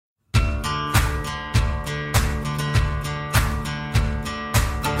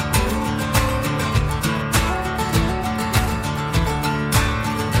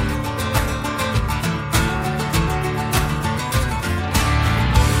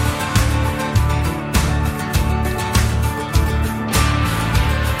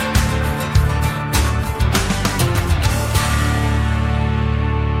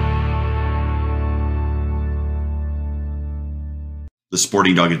The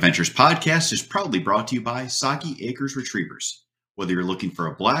Sporting Dog Adventures podcast is proudly brought to you by Soggy Acres Retrievers. Whether you're looking for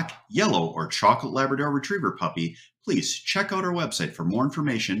a black, yellow, or chocolate Labrador Retriever puppy, please check out our website for more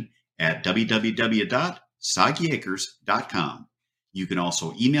information at www.soggyacres.com. You can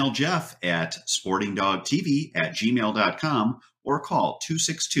also email Jeff at sportingdogtv@gmail.com or call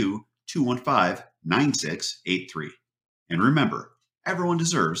 262-215-9683. And remember, everyone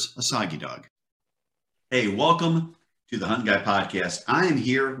deserves a soggy dog. Hey, welcome to the Hunt Guy podcast. I am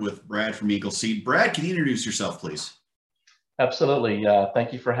here with Brad from Eagle Seed. Brad, can you introduce yourself, please? Absolutely.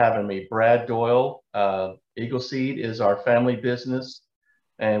 Thank you for having me. Brad Doyle. Eagle Seed is our family business,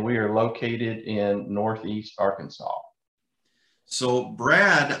 and we are located in Northeast Arkansas. So,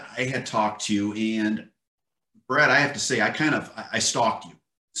 Brad, I had talked to you, and Brad, I have to say, I stalked you.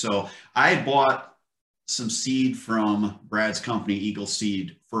 So I had bought some seed from Brad's company, Eagle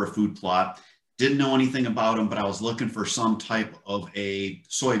Seed, for a food plot. Didn't know anything about them, but I was looking for some type of a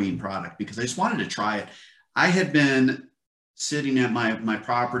soybean product because I just wanted to try it. I had been sitting at my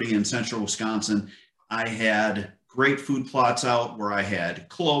property in central Wisconsin. I had great food plots out where I had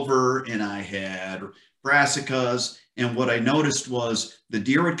clover and I had brassicas. And what I noticed was the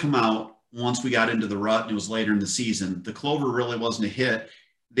deer would come out once we got into the rut and it was later in the season. The clover really wasn't a hit.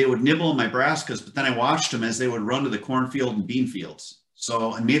 They would nibble on my brassicas, but then I watched them as they would run to the cornfield and bean fields.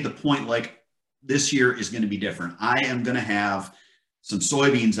 So I made the point, like, this year is going to be different. I am going to have some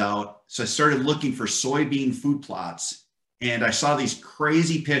soybeans out. So I started looking for soybean food plots, and I saw these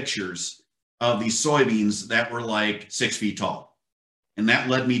crazy pictures of these soybeans that were like 6 feet tall. And that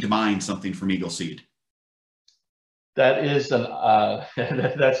led me to buying something from Eagle Seed. That is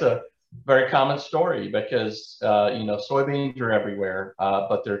that's a very common story because, soybeans are everywhere,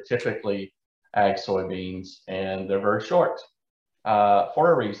 but they're typically ag soybeans and they're very short.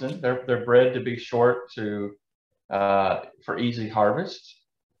 For a reason. They're bred to be short for easy harvest.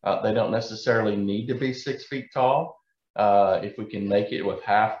 They don't necessarily need to be 6 feet tall. If we can make it with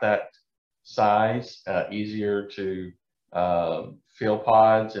half that size, easier to fill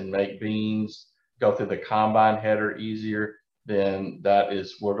pods and make beans, go through the combine header easier, then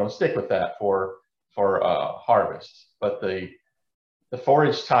we're going to stick with that for harvest. But the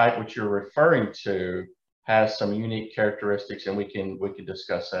forage type which you're referring to has some unique characteristics, and we can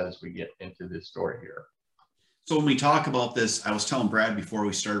discuss that as we get into this story here. So when we talk about this, I was telling Brad before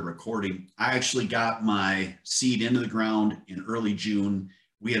we started recording, I actually got my seed into the ground in early June.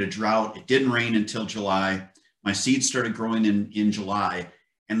 We had a drought. It didn't rain until July. My seeds started growing in July,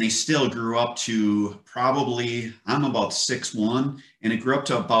 and they still grew up to probably, I'm about 6'1", and it grew up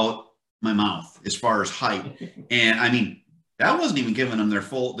to about my mouth as far as height. And I mean, that wasn't even giving them their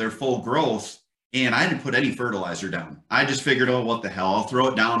full growth. And I didn't put any fertilizer down. I just figured, oh, what the hell? I'll throw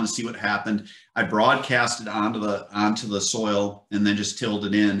it down and see what happened. I broadcasted onto the soil and then just tilled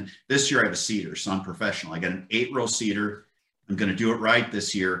it in. This year I have a seeder, so I'm professional. I got an 8-row seeder. I'm going to do it right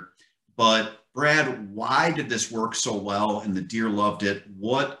this year. But Brad, why did this work so well and the deer loved it?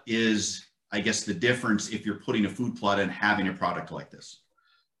 What is, I guess, the difference if you're putting a food plot and having a product like this?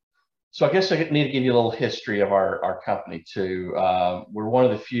 So I guess I need to give you a little history of our company too. We're one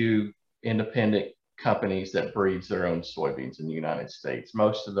of the few independent companies that breeds their own soybeans in the United States.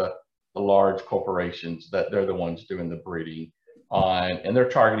 Most of the large corporations, that they're the ones doing the breeding and they're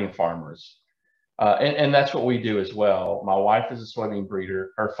targeting farmers. And that's what we do as well. My wife is a soybean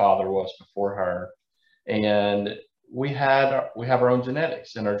breeder. Her father was before her. And we have our own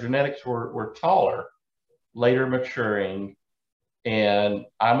genetics, and our genetics were taller, later maturing. And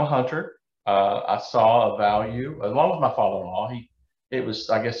I'm a hunter. I saw a value, along with my father-in-law.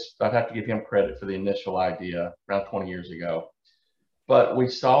 I guess I'd have to give him credit for the initial idea around 20 years ago. But we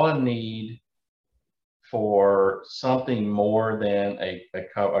saw a need for something more than a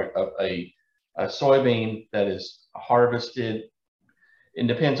soybean that is harvested. It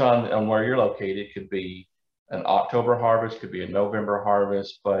depends on where you're located. It could be an October harvest, could be a November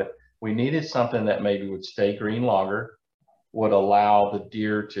harvest, but we needed something that maybe would stay green longer, would allow the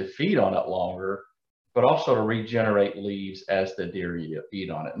deer to feed on it longer, but also to regenerate leaves as the deer eat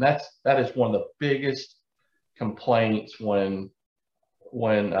on it. And that is one of the biggest complaints when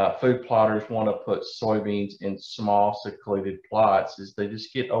food plotters want to put soybeans in small secluded plots, is they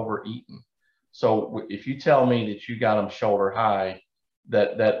just get overeaten. So if you tell me that you got them shoulder high,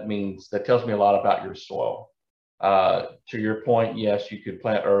 that tells me a lot about your soil. To your point, yes, you could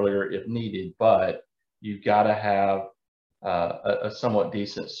plant earlier if needed, but you've got to have a somewhat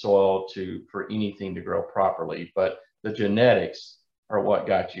decent soil for anything to grow properly. But the genetics are what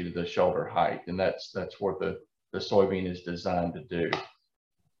got you to the shoulder height, and that's what the soybean is designed to do.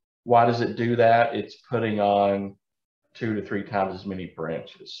 Why does it do that? It's putting on 2 to 3 times as many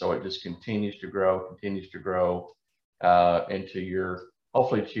branches. So it just continues to grow into your,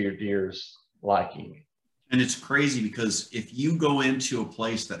 hopefully to your deer's liking. And it's crazy because if you go into a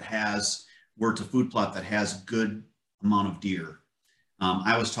place that has, where it's a food plot that has good amount of deer,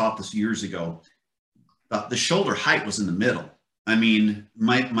 I was taught this years ago, the shoulder height was in the middle. I mean,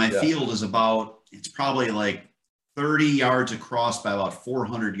 my field is about, it's probably like 30 yards across by about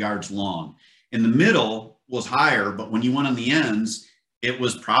 400 yards long. In the middle was higher, but when you went on the ends, it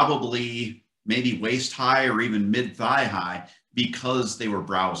was probably maybe waist high or even mid thigh high because they were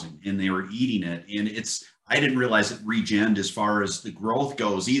browsing and they were eating it. And I didn't realize it regened as far as the growth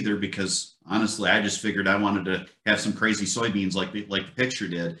goes either, because honestly, I just figured I wanted to have some crazy soybeans like the picture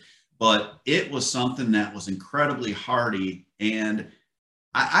did. But it was something that was incredibly hardy. And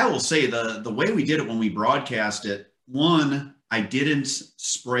I will say the way we did it when we broadcast it, one, I didn't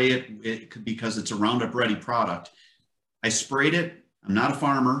spray it because it's a Roundup Ready product. I sprayed it. I'm not a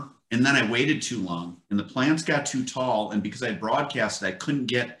farmer. And then I waited too long and the plants got too tall. And because I broadcasted, I couldn't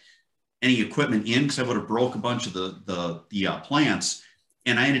get any equipment in because I would have broke a bunch of the plants.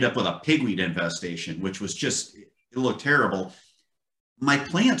 And I ended up with a pigweed infestation, which was just, it looked terrible. My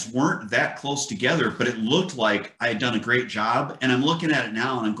plants weren't that close together, but it looked like I had done a great job. And I'm looking at it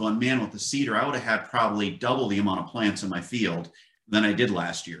now and I'm going, man, with the cedar, I would have had probably double the amount of plants in my field than I did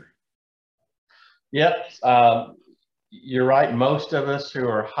last year. Yep. You're right. Most of us who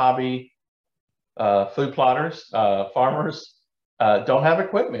are hobby food plotters, farmers, don't have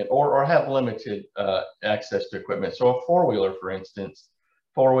equipment or have limited access to equipment. So a four-wheeler, for instance,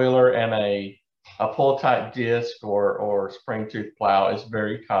 four-wheeler and a pull type disc or spring tooth plow is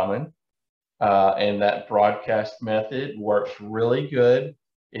very common. And that broadcast method works really good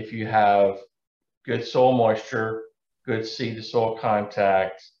if you have good soil moisture, good seed to soil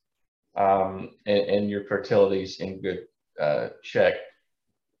contact, and your fertility's in good check.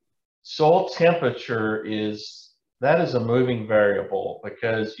 Soil temperature is a moving variable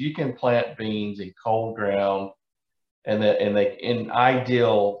because you can plant beans in cold ground and they in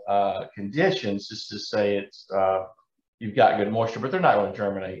ideal conditions, just to say it's you've got good moisture, but they're not going to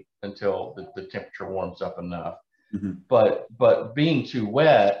germinate until the temperature warms up enough. Mm-hmm. But being too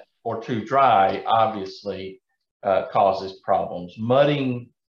wet or too dry obviously causes problems. Mudding,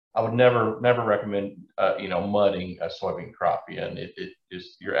 I would never recommend mudding a soybean crop in. It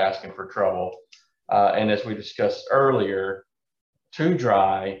just, you're asking for trouble. And as we discussed earlier, too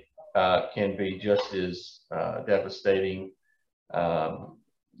dry can be just as devastating.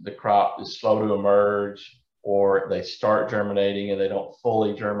 The crop is slow to emerge, or they start germinating and they don't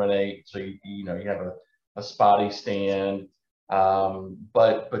fully germinate. So you have a spotty stand.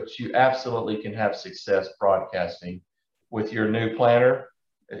 But you absolutely can have success broadcasting with your new planter.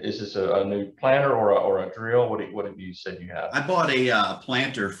 Is this a new planter or a drill? What have you said you have? I bought a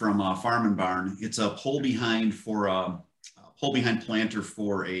planter from Farm and Barn. It's a pull behind planter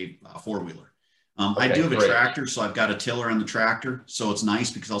for a four-wheeler. Okay, I do have a tractor, so I've got a tiller on the tractor. So it's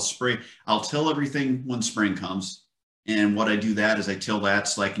nice because I'll till everything when spring comes. And what I do that is I till that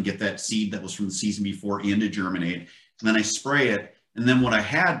so I can get that seed that was from the season before in to germinate. And then I spray it. And then what I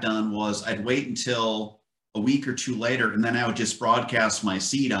had done was I'd wait until a week or two later, and then I would just broadcast my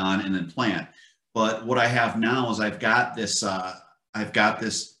seed on and then plant. But what I have now is I've got this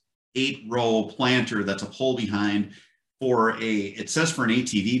 8-row planter that's a pull behind it says for an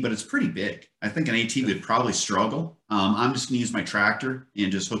ATV, but it's pretty big. I think an ATV would probably struggle. I'm just gonna use my tractor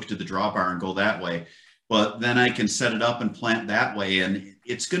and just hook it to the drawbar and go that way. But then I can set it up and plant that way. And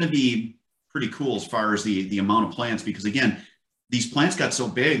it's gonna be pretty cool as far as the amount of plants, because again, these plants got so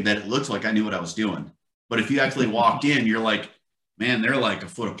big that it looks like I knew what I was doing. But if you actually walked in, you're like, man, they're like a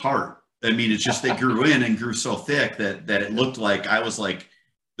foot apart. I mean, it's just they grew in and grew so thick that it looked like I was like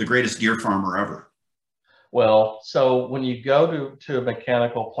the greatest deer farmer ever. Well, so when you go to a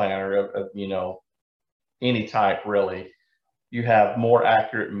mechanical planter of any type really, you have more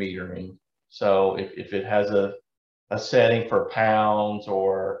accurate metering. So if it has a setting for pounds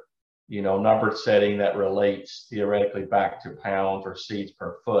or numbered setting that relates theoretically back to pounds or seeds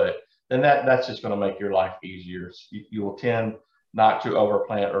per foot, then that's just going to make your life easier. You will tend not to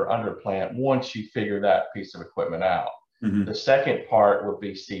overplant or underplant once you figure that piece of equipment out. Mm-hmm. The second part would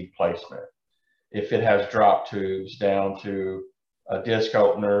be seed placement. If it has drop tubes down to disc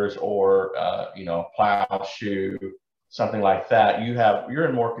openers or plow shoe, something like that, you're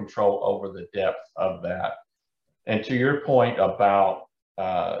in more control over the depth of that. And to your point about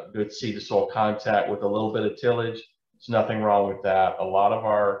good seed to soil contact with a little bit of tillage, there's nothing wrong with that. A lot of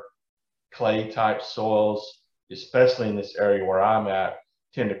our clay type soils, especially in this area where I'm at,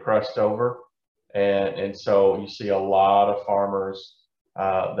 tend to crust over. And so you see a lot of farmers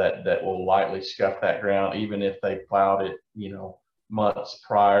that will lightly scuff that ground, even if they plowed it, months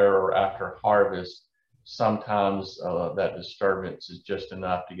prior or after harvest. Sometimes that disturbance is just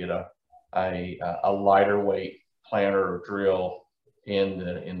enough to get a lighter weight planter or drill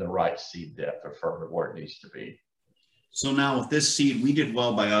in the right seed depth or further where it needs to be. So now with this seed, we did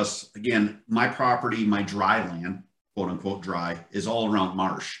well by us. Again, my property, my dry land, quote unquote dry, is all around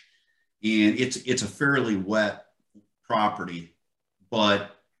marsh. And it's a fairly wet property,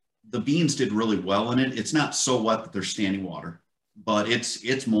 but the beans did really well in it. It's not so wet that they're standing water, but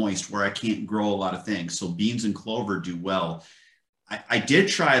it's moist where I can't grow a lot of things. So beans and clover do well. I did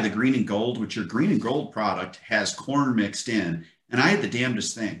try the green and gold, which your green and gold product has corn mixed in, and I had the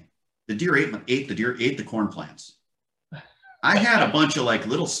damnedest thing. The deer ate the corn plants. I had a bunch of like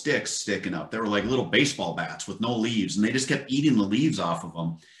little sticks sticking up. They were like little baseball bats with no leaves, and they just kept eating the leaves off of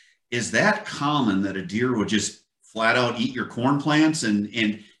them. Is that common that a deer would just flat out eat your corn plants?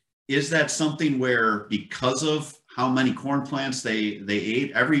 And is that something where because of how many corn plants they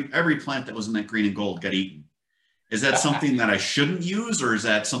ate, every plant that was in that green and gold got eaten? Is that something that I shouldn't use, or is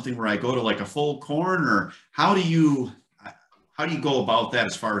that something where I go to like a full corn, or how do you go about that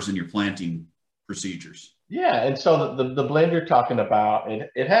as far as in your planting procedures? Yeah, and so the blend you're talking about,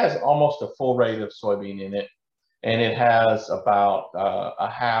 it has almost a full rate of soybean in it, and it has about a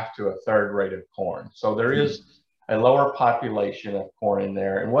half to a third rate of corn. So there is a lower population of corn in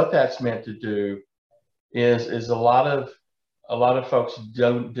there, and what that's meant to do is a lot of folks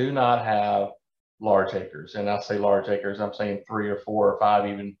do not have large acres, and I say large acres, I'm saying 3 or 4 or 5,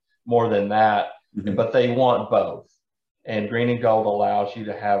 even more than that, Mm-hmm. but they want both, and green and gold allows you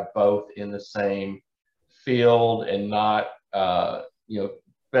to have both in the same field and not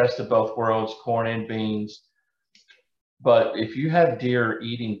best of both worlds, corn and beans. But if you have deer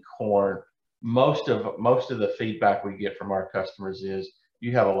eating corn, most of the feedback we get from our customers is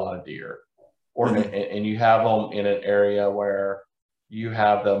you have a lot of deer, or Mm-hmm. and you have them in an area where you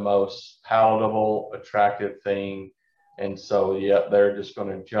have the most palatable, attractive thing, and so yep, they're just going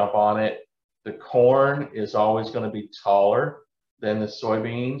to jump on it. The corn is always going to be taller than the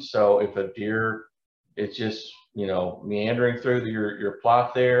soybeans, so if a deer is just meandering through your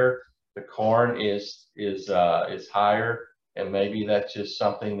plot there, the corn is higher, and maybe that's just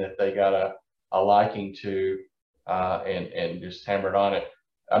something that they got a liking to, and just hammered on it.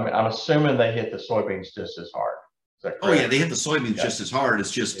 I'm assuming they hit the soybeans just as hard. Is that Oh yeah, correct? they hit the soybeans Yeah. just as hard.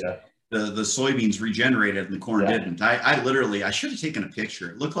 It's just Yeah. the soybeans regenerated and the corn Yeah. didn't. I literally I should have taken a picture.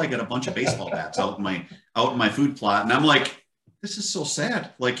 It looked like I had a bunch of baseball bats out in my food plot, and I'm like, this is so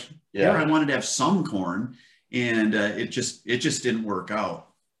sad. Like here, I Yeah. wanted to have some corn, and it just didn't work out.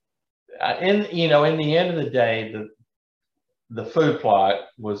 In the end of the day, the food plot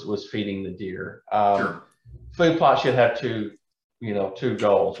was feeding the deer. Sure. Food plot should have two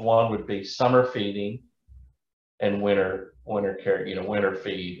goals. One would be summer feeding and winter care, winter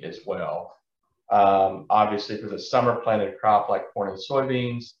feed as well. Obviously, for the summer planted crop like corn and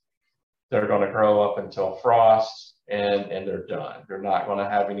soybeans, they're going to grow up until frost, and they're done. They're not going to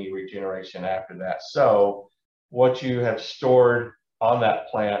have any regeneration after that. So what you have stored on that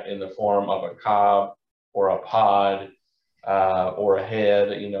plant in the form of a cob or a pod, or a head,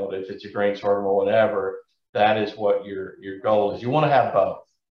 if it's a grain sorghum or whatever, that is what your goal is. You want to have both,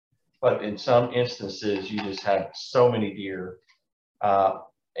 but in some instances, you just have so many deer, uh,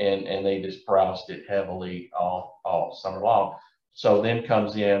 and they just browsed it heavily all summer long. So then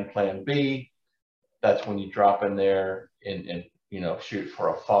comes in plan B. That's when you drop in there and shoot for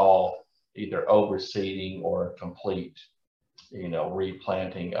a fall, either overseeding or a complete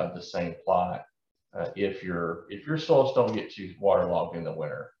replanting of the same plot, if your soils don't get too waterlogged in the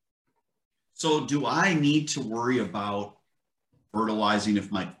winter. So do I need to worry about fertilizing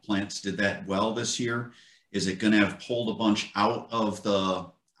if my plants did that well this year? Is it going to have pulled a bunch out of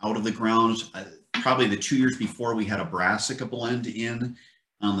the ground? Probably the 2 years before, we had a brassica blend in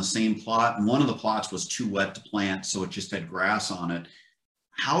on the same plot, and one of the plots was too wet to plant, so it just had grass on it.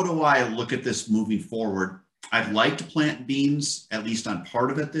 How do I look at this moving forward? I'd like to plant beans at least on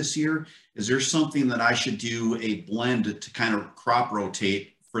part of it this year. Is there something that I should do a blend to kind of crop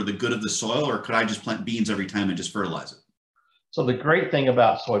rotate for the good of the soil, or could I just plant beans every time and just fertilize it? So the great thing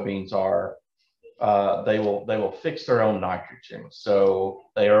about soybeans are, they will fix their own nitrogen. So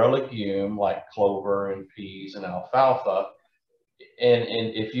they are a legume like clover and peas and alfalfa. And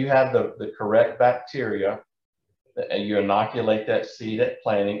if you have the correct bacteria, and you inoculate that seed at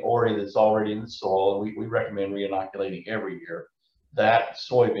planting, or it is already in the soil, we recommend re-inoculating every year. That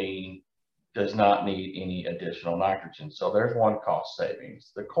soybean does not need any additional nitrogen. So there's one cost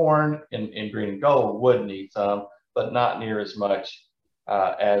savings. The corn in green and gold would need some, but not near as much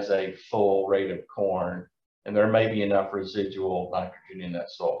as a full rate of corn. And there may be enough residual nitrogen in that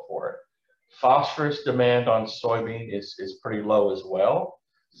soil for it. Phosphorus demand on soybean is pretty low as well.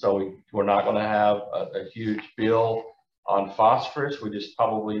 So we're not going to have a huge bill on phosphorus. We just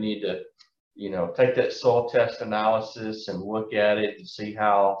probably need to, take that soil test analysis and look at it and see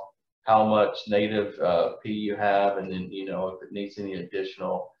how much native P you have, and then if it needs any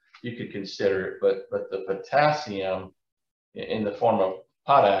additional, you could consider it. But the potassium in the form of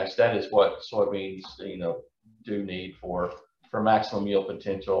potash, that is what soybeans do need for maximum yield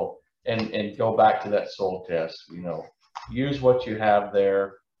potential. And go back to that soil test. Use what you have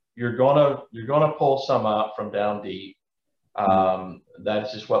there. You're gonna pull some out from down deep.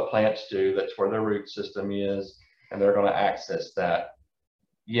 That's just what plants do. That's where their root system is, and they're going to access that.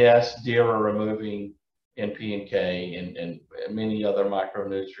 Yes, deer are removing NP and K and many other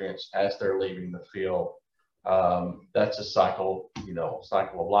micronutrients as they're leaving the field. That's a cycle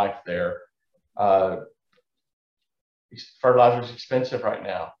of life there. Fertilizer is expensive right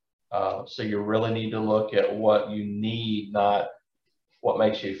now. So you really need to look at what you need, not what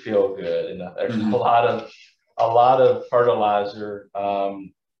makes you feel good. And there's a lot of fertilizer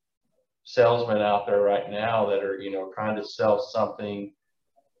salesmen out there right now that are, trying to sell something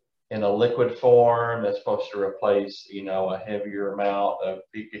in a liquid form that's supposed to replace, a heavier amount of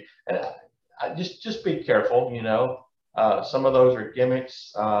PP. And just be careful, some of those are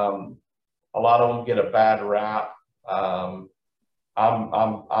gimmicks. A lot of them get a bad rap. I'm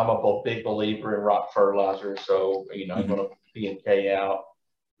a big believer in rock fertilizer, so I'm going to P and K out,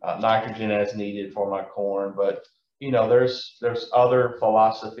 nitrogen as needed for my corn. But there's other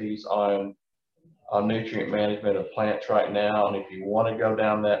philosophies on nutrient management of plants right now, and if you want to go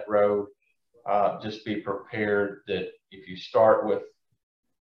down that road, just be prepared that if you start with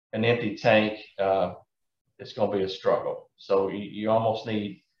an empty tank, it's going to be a struggle. So you almost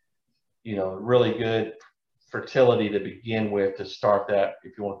need really good fertility to begin with to start that,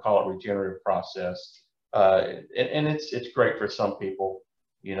 if you want to call it, regenerative process. And it's great for some people,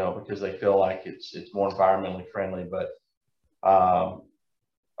 because they feel like it's more environmentally friendly. But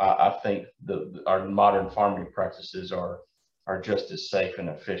I think our modern farming practices are just as safe and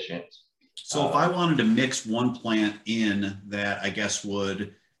efficient. So if I wanted to mix one plant in that I guess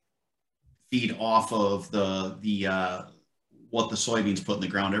would feed off of the what the soybeans put in the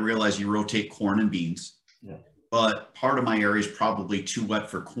ground, I realize you rotate corn and beans. Yeah. But part of my area is probably too wet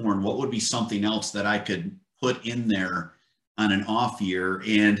for corn. What would be something else that I could put in there on an off year?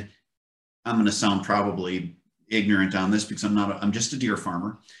 And I'm going to sound probably ignorant on this because I'm just a deer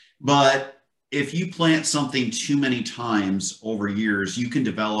farmer. But if you plant something too many times over years, you can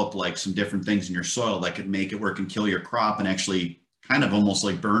develop like some different things in your soil that could make it where it can kill your crop and actually kind of almost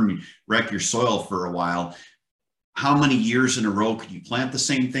like wreck your soil for a while. How many years in a row could you plant the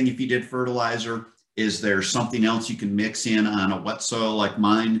same thing if you did fertilizer? Is there something else you can mix in on a wet soil like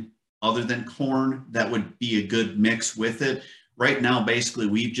mine other than corn that would be a good mix with it? Right now, basically,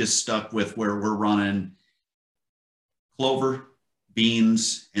 we've just stuck with where we're running clover,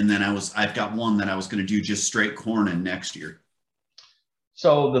 beans, and then I've got one that I was going to do just straight corn in next year.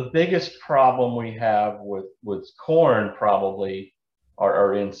 So the biggest problem we have with corn probably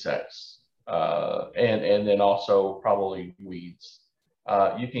are insects, and then also probably weeds.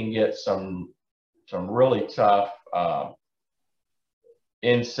 You can get some really tough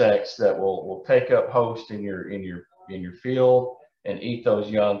insects that will take up host in your field and eat those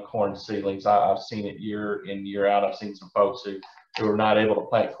young corn seedlings. I've seen it year in, year out. I've seen some folks who are not able to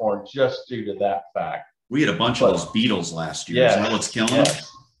plant corn just due to that fact. We had a bunch of those beetles last year. Is that what's killing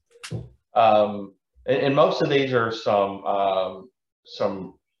them? And most of these are some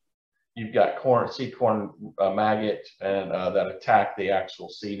you've got seed corn maggot and that attack the actual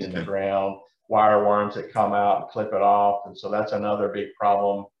seed in the ground. Wire worms that come out and clip it off, and so that's another big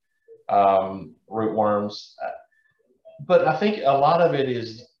problem. Root worms. But I think a lot of it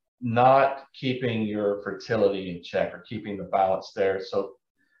is not keeping your fertility in check or keeping the balance there. So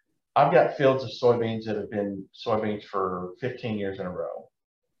I've got fields of soybeans that have been soybeans for 15 years in a row,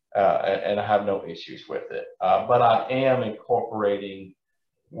 and I have no issues with it. But I am incorporating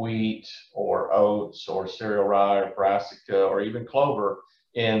wheat or oats or cereal rye or brassica or even clover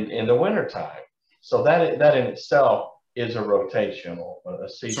in the wintertime. So that in itself is a rotational, a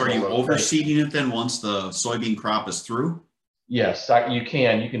seasonal. So are you overseeding it then once the soybean crop is through? Yes, you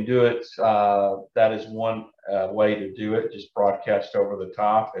can do it. That is one way to do it. Just broadcast over the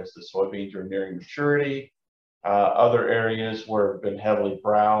top as the soybeans are nearing maturity. Other areas where have been heavily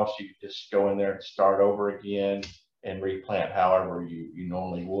browsed, you can just go in there and start over again and replant however you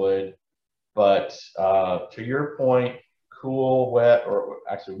normally would. But to your point, cool, wet, or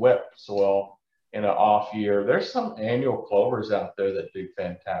actually wet soil in an off year, there's some annual clovers out there that do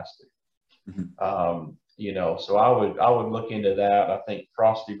fantastic. You know, so I would look into that. I think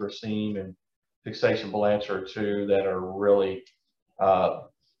frosty raceme and fixation balancer are two that are really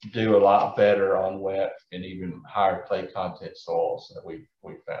do a lot better on wet and even higher clay content soils that we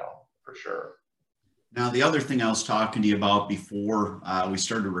found for sure. Now, the other thing I was talking to you about before we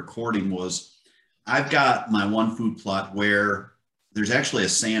started recording was I've got my one food plot where there's actually a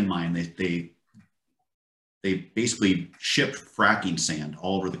sand mine. They basically ship fracking sand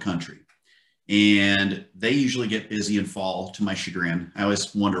all over the country. And they usually get busy in fall, to my chagrin. I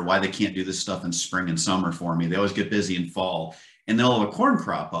always wonder why they can't do this stuff in spring and summer for me. They always get busy in fall, and they'll have a corn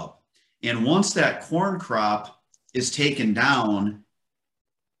crop up. And once that corn crop is taken down,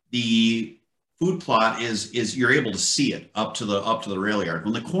 the food plot is you're able to see it up to the rail yard.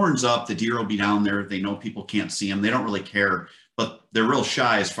 When the corn's up, the deer will be down there. They know people can't see them. They don't really care, but they're real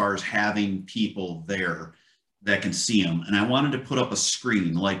shy as far as having people there that can see them. And I wanted to put up a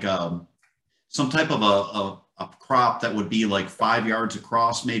screen, like some type of a crop that would be like 5 yards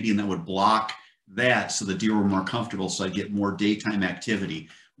across maybe, and that would block that so the deer were more comfortable, so I get more daytime activity.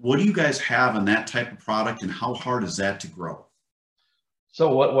 What do you guys have on that type of product, and how hard is that to grow?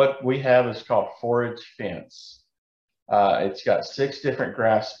 So what we have is called forage fence. It's got 6 different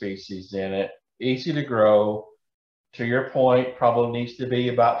grass species in it, easy to grow. To your point, probably needs to be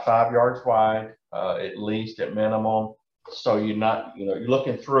about 5 yards wide, at least at minimum. So you're not, you know, you're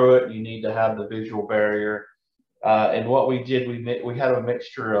looking through it, you need to have the visual barrier. And what we did, we had a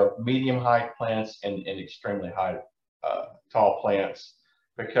mixture of medium height plants and extremely high, tall plants,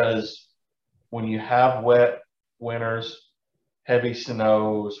 because when you have wet winters, heavy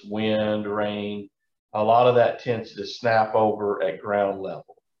snows, wind, rain, a lot of that tends to snap over at ground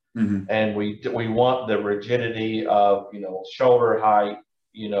level. And we want the rigidity of, you know, shoulder height,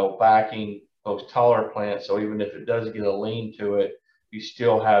 you know, backing those taller plants. So even if it does get a lean to it, you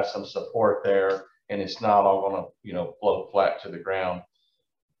still have some support there, and it's not all going to, you know, blow flat to the ground.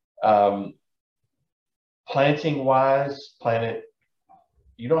 Planting wise, plant it.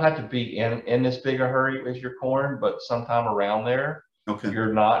 You don't have to be in this big a hurry as your corn, but sometime around there. Okay.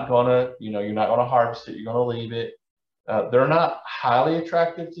 You're not gonna, you know, you're not gonna harvest it. You're gonna leave it. They're not highly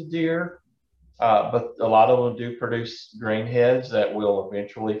attractive to deer, but a lot of them do produce grain heads that will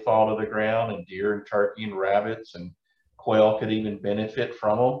eventually fall to the ground, and deer and turkey and rabbits and quail could even benefit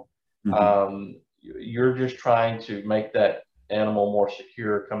from them. You're just trying to make that animal more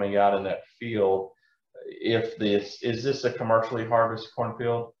secure coming out in that field. Is this a commercially harvested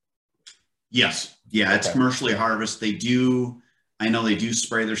cornfield? Yes. Yeah, it's commercially harvested. I know they do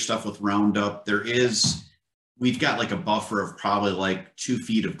spray their stuff with Roundup. We've got like a buffer of probably like 2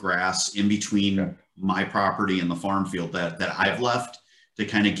 feet of grass in between my property and the farm field that I've left to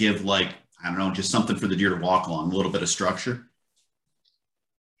kind of give, like, I don't know, just something for the deer to walk along, a little bit of structure.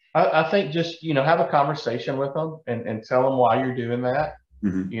 I think just, you know, have a conversation with them and tell them why you're doing that.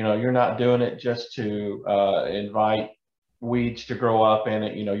 You know, you're not doing it just to invite weeds to grow up in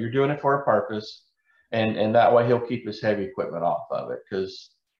it. You know, you're doing it for a purpose, and that way he'll keep his heavy equipment off of it, because,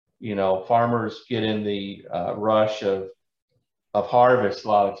 you know, farmers get in the rush of harvest a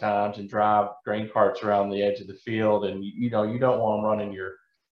lot of times and drive grain carts around the edge of the field, and you know, you don't want them running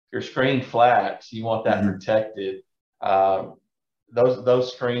your screen flat. So you want that protected.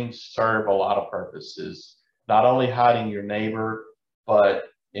 Those screens serve a lot of purposes, not only hiding your neighbor, but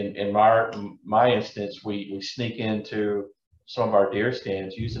in my instance, we sneak into some of our deer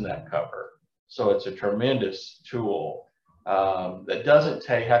stands using that cover. So it's a tremendous tool that doesn't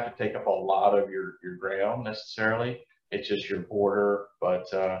have to take up a lot of your ground necessarily. It's just your border, but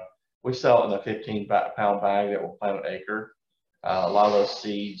we sell it in a 15-pound bag that will plant an acre. A lot of those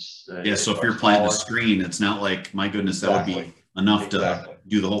seeds. Yeah, so if you're planting a screen, it's not like, my goodness, that would be enough to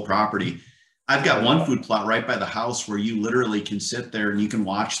do the whole property. I've got one food plot right by the house where you literally can sit there and you can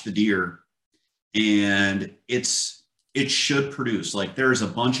watch the deer, and it should produce. Like, there's a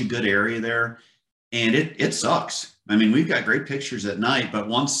bunch of good area there, and it sucks. I mean, we've got great pictures at night, but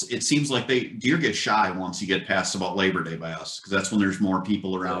once it seems like deer get shy once you get past about Labor Day by us, because that's when there's more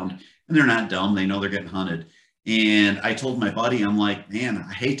people around, and they're not dumb. They know they're getting hunted. And I told my buddy, I'm like, man,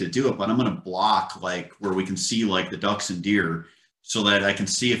 I hate to do it, but I'm going to block like where we can see like the ducks and deer so that I can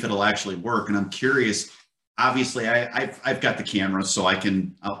see if it'll actually work. And I'm curious, obviously I've got the camera, so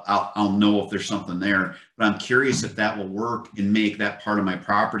I'll know if there's something there, but I'm curious if that will work and make that part of my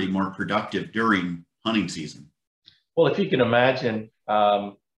property more productive during hunting season. Well, if you can imagine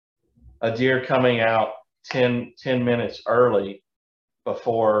a deer coming out 10 minutes early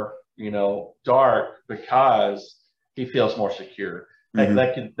before, dark, because he feels more secure.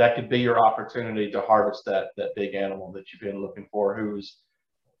 That could be your opportunity to harvest that big animal that you've been looking for, who's,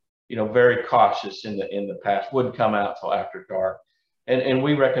 very cautious in the past, wouldn't come out till after dark. And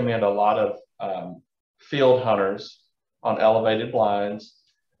we recommend a lot of field hunters on elevated blinds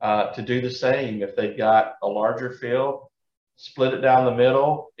to do the same. If they've got a larger field, split it down the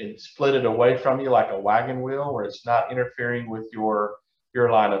middle and split it away from you like a wagon wheel, where it's not interfering with your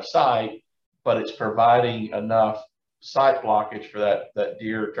line of sight, but it's providing enough sight blockage for that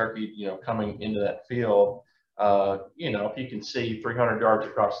deer or turkey, coming into that field. If you can see 300 yards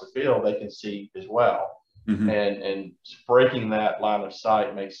across the field, they can see as well. And breaking that line of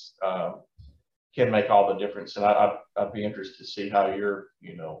sight can make all the difference. And I'd be interested to see how your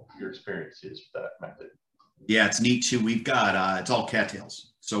experience is with that method. Yeah, it's neat too. We've got it's all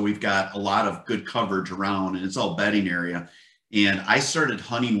cattails, so we've got a lot of good coverage around, and it's all bedding area. And I started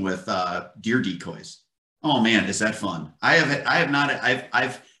hunting with deer decoys. Oh man, is that fun? I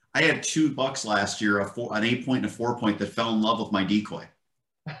had 2 bucks last year, an 8-point and a 4-point, that fell in love with my decoy.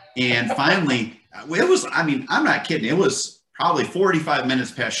 And finally, it was, I'm not kidding. It was probably 45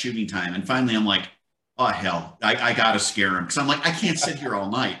 minutes past shooting time. And finally I'm like, oh hell, I got to scare him. Cause I'm like, I can't sit here all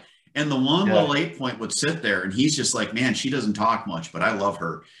night. And the one little 8-point would sit there, and he's just like, man, she doesn't talk much, but I love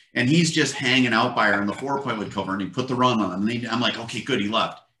her. And he's just hanging out by her, and the 4-point would cover, and he'd put the run on him. And I'm like, okay, good. He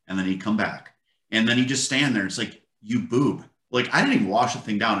left. And then he'd come back. And then he'd just stand there. It's like, you boob. Like, I didn't even wash the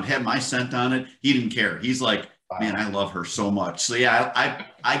thing down. It had my scent on it. He didn't care. He's like, man, I love her so much. So yeah,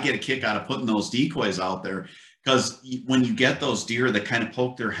 I get a kick out of putting those decoys out there, because when you get those deer that kind of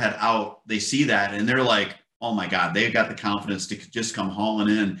poke their head out, they see that and they're like, oh my God, they've got the confidence to just come hauling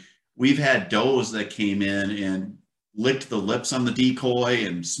in. We've had does that came in and licked the lips on the decoy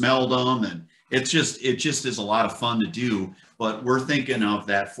and smelled them. And it just is a lot of fun to do. But we're thinking of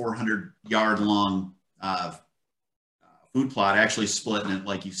that 400-yard long food plot, actually splitting it,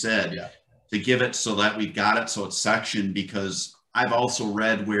 like you said, to give it so that we've got it so it's sectioned, because I've also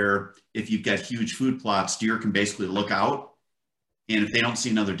read where if you've got huge food plots, deer can basically look out, and if they don't see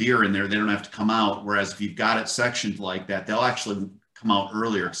another deer in there, they don't have to come out. Whereas if you've got it sectioned like that, they'll actually come out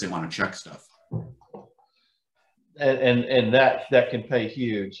earlier because they want to check stuff. And that can pay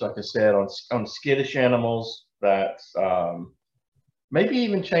huge, like I said, on skittish animals that maybe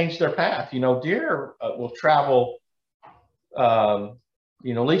even change their path. Deer will travel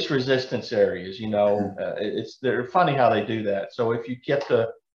least resistance areas. They're funny how they do that. So if you get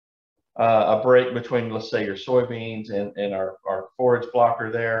a break between, let's say, your soybeans and our forage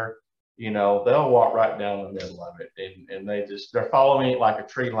blocker there, they'll walk right down the middle of it, and they're following it like a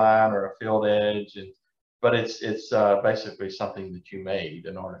tree line or a field edge. But it's basically something that you made,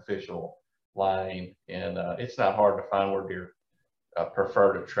 an artificial line, and it's not hard to find where deer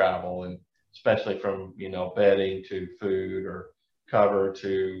prefer to travel, and especially from bedding to food, or cover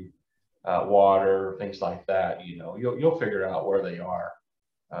to water, things like that. You'll figure out where they are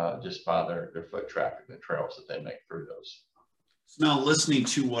just by their foot traffic and the trails that they make through those. So now, listening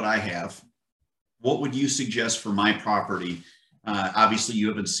to what I have, what would you suggest for my property? Obviously you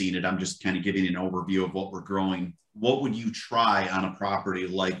haven't seen it. I'm just kind of giving an overview of what we're growing. What would you try on a property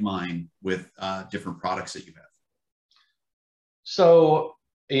like mine with different products that you have? So,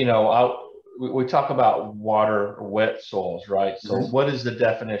 we talk about water or wet soils, right? So what is the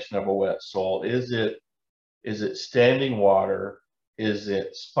definition of a wet soil? Is it standing water? Is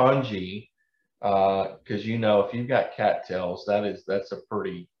it spongy? Because if you've got cattails, that's a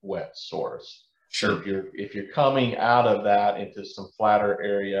pretty wet source. Sure. So if you're coming out of that into some flatter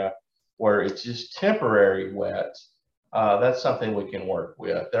area where it's just temporary wet, that's something we can work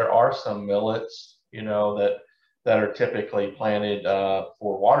with. There are some millets, that are typically planted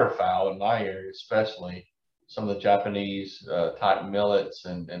for waterfowl in my area, especially some of the Japanese type millets,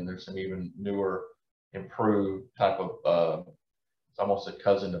 and there's some even newer, improved type of it's almost a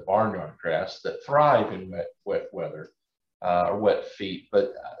cousin to barnyard grass that thrive in wet weather or wet feet.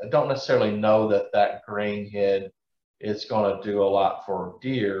 But I don't necessarily know that grain head is going to do a lot for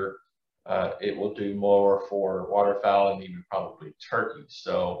deer. It will do more for waterfowl and even probably turkey.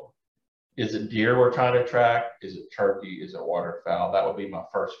 So is it deer we're trying to track? Is it turkey? Is it waterfowl? That would be my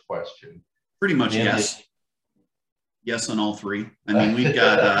first question. Pretty much, yes. Yes on all three. We've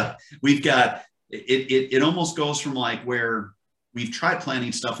got it almost goes from like where we've tried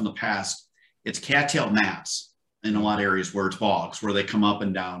planting stuff in the past. It's cattail mats in a lot of areas where it's bogs, where they come up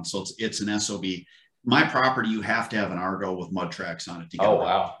and down. So it's an SOB. My property, you have to have an Argo with mud tracks on it to get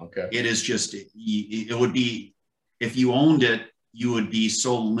wow. Okay. It is just, it would be, if you owned it, you would be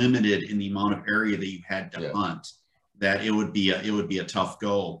so limited in the amount of area that you had to hunt that it would be a tough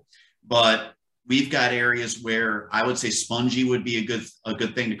go. But we've got areas where I would say spongy would be a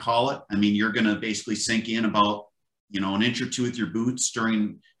good thing to call it. I mean, you're going to basically sink in about, an inch or two with your boots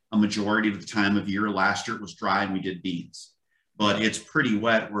during a majority of the time of year. Last year it was dry and we did beans, but it's pretty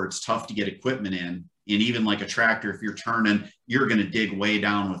wet where it's tough to get equipment in. And even like a tractor, if you're turning, you're going to dig way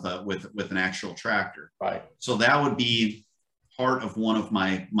down with an actual tractor. Right. So that would be part of one of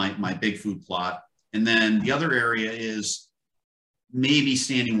my big food plot. And then the other area is maybe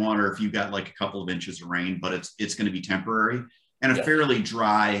standing water if you've got like a couple of inches of rain, but it's going to be temporary and a fairly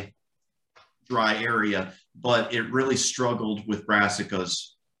dry area. But it really struggled with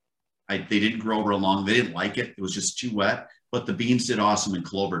brassicas. They didn't grow real long. They didn't like it. It was just too wet. But the beans did awesome and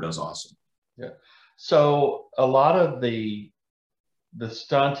clover does awesome. Yeah. So a lot of the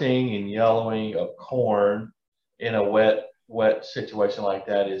stunting and yellowing of corn in a wet situation like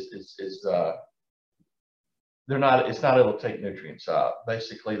that is it's not able to take nutrients up.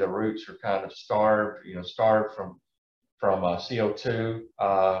 Basically, the roots are kind of starved from CO2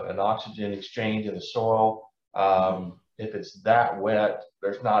 and oxygen exchange in the soil. If it's that wet,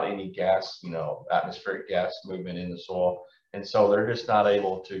 there's not any gas, atmospheric gas movement in the soil, and so they're just not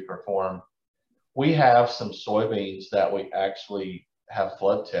able to perform. We have some soybeans that we actually have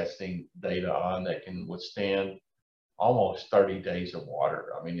flood testing data on that can withstand almost 30 days of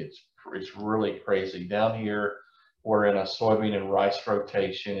water. I mean, it's really crazy. Down here, we're in a soybean and rice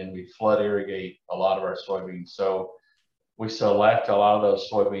rotation, and we flood irrigate a lot of our soybeans. So we select a lot of those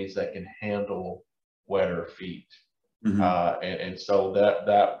soybeans that can handle wetter feet. And so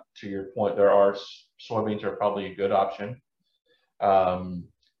that to your point, soybeans are probably a good option.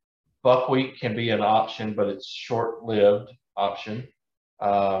 Buckwheat can be an option, but it's short-lived option,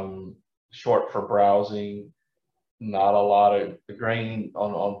 short for browsing. Not a lot of the grain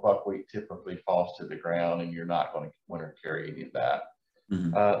on buckwheat typically falls to the ground, and you're not going to winter carry any of that.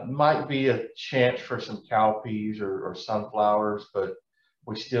 Might be a chance for some cowpeas or sunflowers, but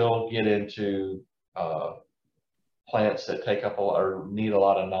we still get into plants that take up or need a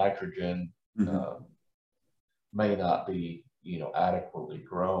lot of nitrogen, may not be adequately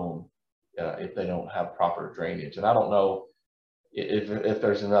grown if they don't have proper drainage. And I don't know if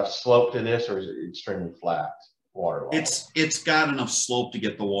there's enough slope to this, or is it extremely flat water level? It's got enough slope to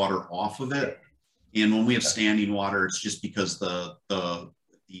get the water off of it. And when we have standing water, it's just because the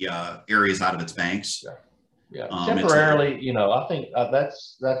area is out of its banks. Temporarily, I think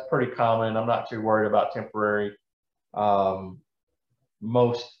that's pretty common. I'm not too worried about temporary.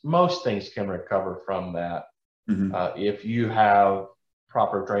 Most things can recover from that if you have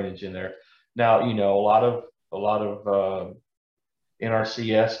proper drainage in there. Now, a lot of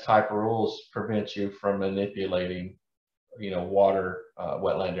NRCS type rules prevent you from manipulating, water,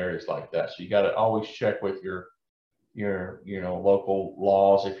 wetland areas like that. So you got to always check with your local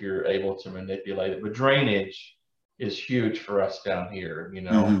laws if you're able to manipulate it. But drainage is huge for us down here.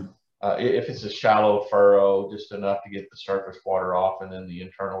 If it's a shallow furrow, just enough to get the surface water off, and then the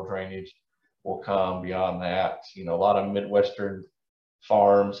internal drainage will come beyond that. A lot of Midwestern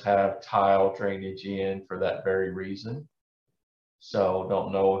farms have tile drainage in for that very reason. So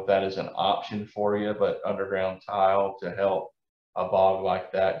don't know if that is an option for you, but underground tile to help a bog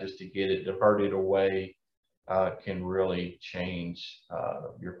like that, just to get it diverted away, can really change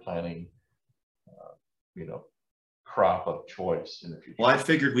your planting, crop of choice in the future. Well, I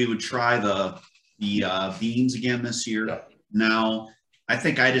figured we would try the beans again this year. Now, I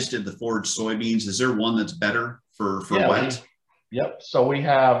think I just did the forage soybeans. Is there one that's better for wet? So we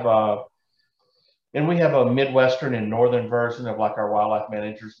have a Midwestern and Northern version of like our Wildlife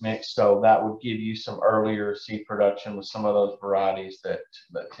Managers mix. So that would give you some earlier seed production with some of those varieties that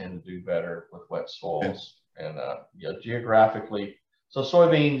tend to do better with wet soils. And geographically, so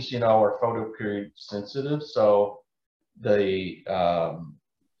soybeans, are photoperiod sensitive. So there's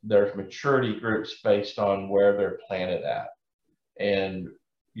maturity groups based on where they're planted at. And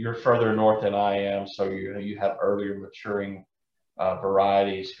you're further north than I am, so you have earlier maturing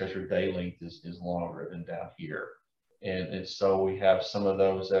varieties because your day length is longer than down here. And so we have some of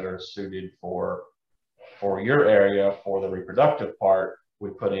those that are suited for your area for the reproductive part. We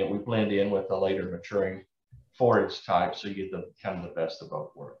blend in with the later maturing forage type, so you get the kind of the best of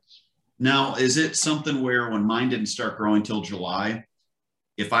both worlds. Now, is it something where when mine didn't start growing till July,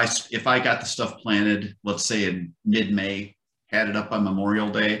 if I got the stuff planted, let's say in mid-May, had it up by Memorial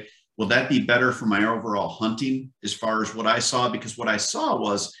Day, will that be better for my overall hunting as far as what I saw? Because what I saw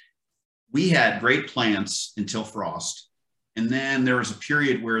was we had great plants until frost. And then there was a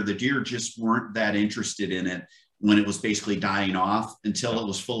period where the deer just weren't that interested in it. when it was basically dying off until it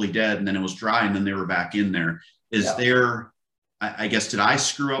was fully dead, and then it was dry, and then they were back in there. Is there, I guess, did I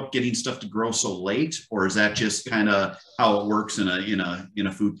screw up getting stuff to grow so late, or is that just kind of how it works in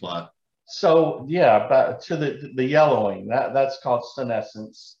a food plot? So yeah, back to the yellowing, that's called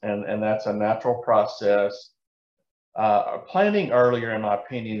senescence, and that's a natural process. Planting earlier, in my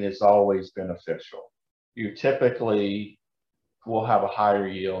opinion, is always beneficial. You typically will have a higher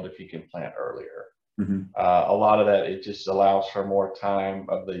yield if you can plant earlier. Mm-hmm. A lot of that, it just allows for more time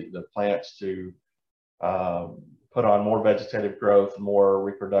of the plants to put on more vegetative growth, more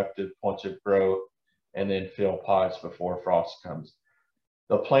reproductive points of growth, and then fill pods before frost comes.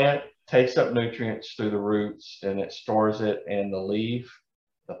 The plant takes up nutrients through the roots, and it stores it in the leaf,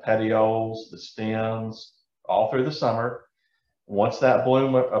 the petioles, the stems, all through the summer. Once that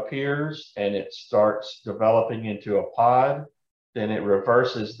bloom appears and it starts developing into a pod, then it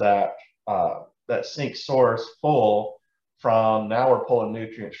reverses that sink source full from, now we're pulling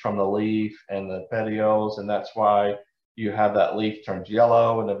nutrients from the leaf and the petioles, and that's why you have that leaf turns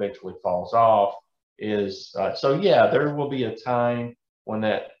yellow and eventually falls off. So yeah, there will be a time when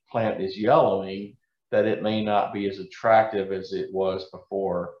that plant is yellowing that it may not be as attractive as it was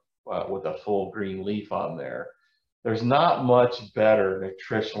before with a full green leaf on there. There's not much better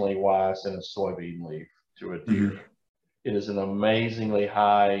nutritionally wise than a soybean leaf to a deer. Mm-hmm. It is an amazingly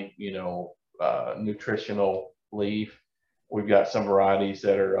high, nutritional leaf. We've got some varieties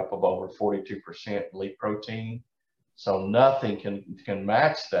that are up of over 42% leaf protein. So nothing can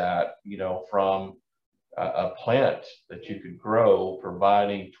match that, from a plant that you could grow,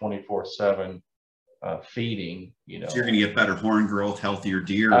 providing 24/7 feeding. So you're going to get better horn growth, healthier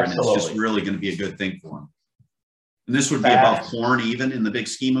deer, Absolutely. and it's just really going to be a good thing for them. And this would be above corn, even in the big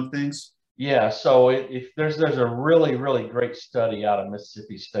scheme of things. Yeah, so if there's a really, really great study out of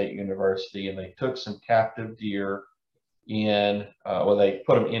Mississippi State University, and they took some captive deer they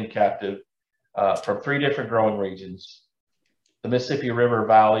put them in captive from 3 different growing regions. The Mississippi River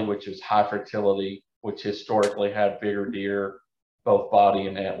Valley, which is high fertility, which historically had bigger deer, both body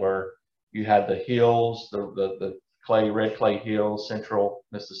and antler. You had the hills, the red clay hills, central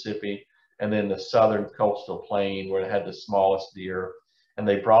Mississippi, and then the southern coastal plain where it had the smallest deer. And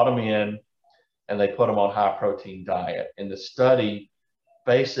they brought them in and they put them on high protein diet. And the study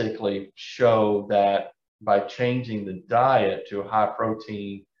basically showed that by changing the diet to a high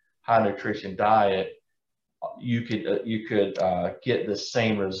protein, high nutrition diet, you could get the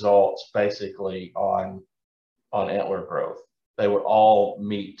same results basically on antler growth. They would all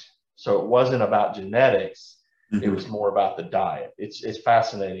meet. So it wasn't about genetics. Mm-hmm. It was more about the diet. It's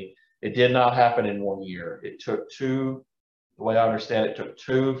fascinating. It did not happen in 1 year. It took the way I understand it, took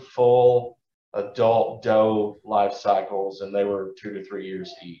 2 full adult doe life cycles, and they were 2 to 3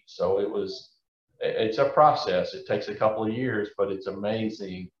 years each. So it's a process. It takes a couple of years, but it's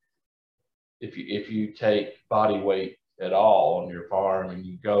amazing. If you take body weight at all on your farm and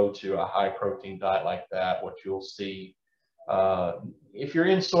you go to a high protein diet like that, what you'll see, if you're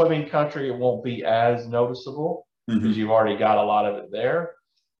in soybean country, it won't be as noticeable because you've already got a lot of it there.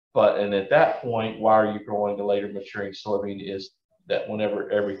 And at that point, why are you growing the later maturing soybean is that whenever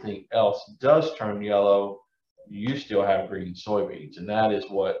everything else does turn yellow, you still have green soybeans. And that is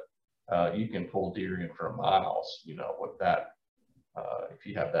what you can pull deer in for miles, with that, if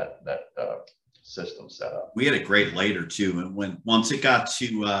you have that system set up. We had a great later too. And once it got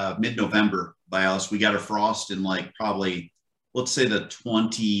to mid-November by us, we got a frost in probably, let's say the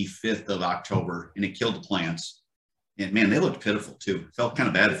 25th of October, and it killed the plants. And man, they looked pitiful too. Felt kind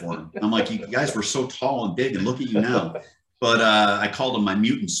of bad for them. I'm like, you guys were so tall and big, and look at you now. But I called them my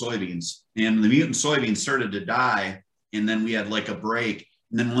mutant soybeans, and the mutant soybeans started to die. And then we had a break.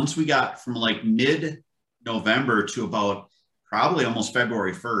 And then once we got from mid-November to about probably almost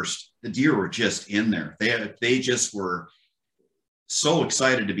February 1st, the deer were just in there. They just were so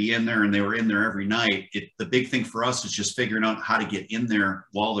excited to be in there, and they were in there every night. The big thing for us is just figuring out how to get in there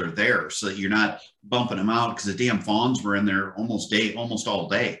while they're there so that you're not bumping them out, because the damn fawns were in there almost all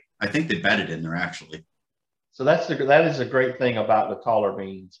day. I think they bedded in there actually. So that is a great thing about the taller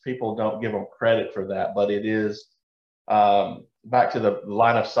beans. People don't give them credit for that, but it is back to the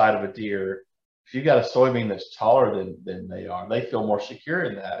line of sight of a deer. If you got a soybean that's taller than they are, they feel more secure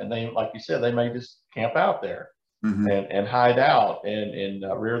in that. And they, like you said, they may just camp out there and hide out and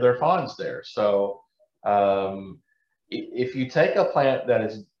rear their fawns there. So if you take a plant that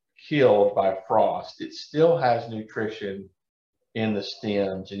is killed by frost, it still has nutrition in the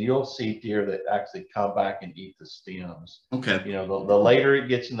stems, and you'll see deer that actually come back and eat the stems. Okay. The later it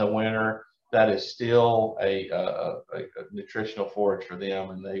gets in the winter, that is still a nutritional forage for them,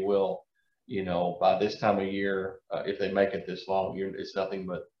 and they will by this time of year, if they make it this long, it's nothing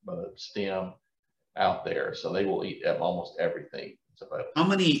but stem out there. So they will eat almost everything. How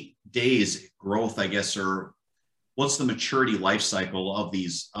many days growth, I guess, or what's the maturity life cycle of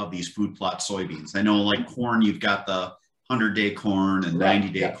these food plot soybeans? I know like corn, you've got the 100-day corn and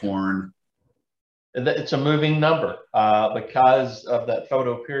 90-day corn. It's a moving number because of that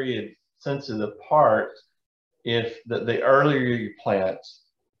photoperiod sensitive part. If the earlier you plant,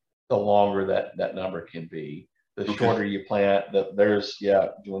 the longer that number can be. The shorter you plant,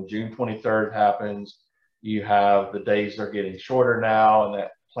 when June 23rd happens, you have the days are getting shorter now, and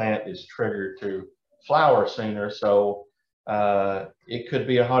that plant is triggered to flower sooner. So it could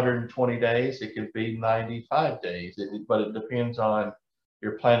be 120 days, it could be 95 days, but it depends on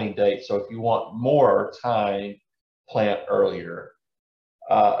your planting date. So if you want more time, plant earlier.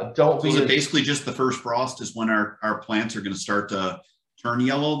 So is it basically just the first frost is when our plants are going to start to turn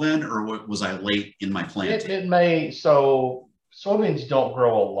yellow then, or was I late in my planting? It may. So soybeans don't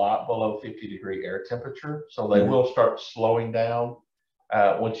grow a lot below 50-degree air temperature, so they will start slowing down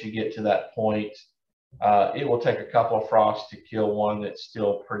once you get to that point. It will take a couple of frosts to kill one that's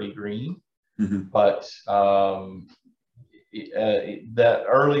still pretty green, but that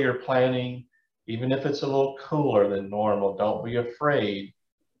earlier planting, even if it's a little cooler than normal, don't be afraid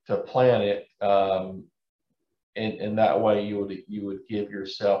to plant it. And that way you would give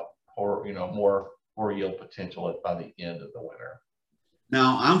yourself more yield potential by the end of the winter.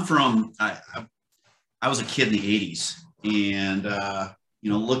 Now I was a kid in the 80s, and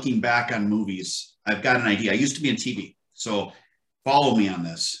looking back on movies, I've got an idea. I used to be in TV, so follow me on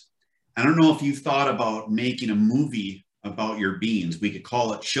this. I don't know if you've thought about making a movie about your beans. We could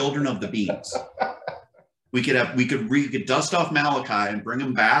call it Children of the Beans. We could dust off Malachi and bring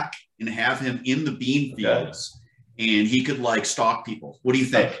him back and have him in the bean fields, and he could like stalk people. What do you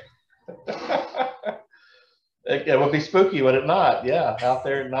think? It would be spooky, would it not? Yeah, out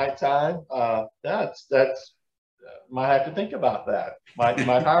there at nighttime. That's might have to think about that. Might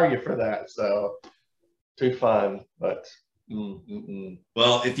hire you for that. So too fun, but.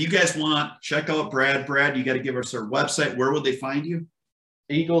 Well, if you guys want, check out Brad. Brad, you got to give us our website. Where would they find you?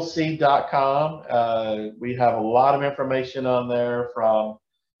 eagleseed.com. We have a lot of information on there from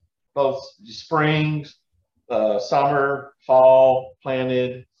both springs, summer, fall,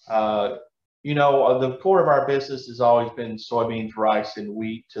 planted. The core of our business has always been soybeans, rice, and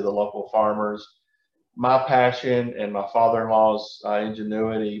wheat to the local farmers. My passion and my father-in-law's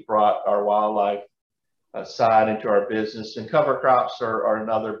ingenuity brought our wildlife side into our business, and cover crops are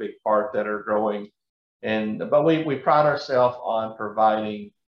another big part that are growing. But we pride ourselves on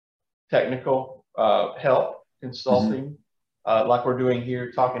providing technical help, consulting, like we're doing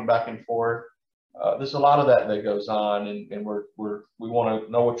here, talking back and forth. There's a lot of that goes on, and we want to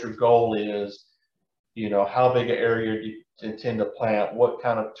know what your goal is. How big an area do you intend to plant? What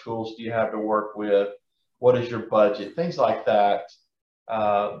kind of tools do you have to work with? What is your budget? Things like that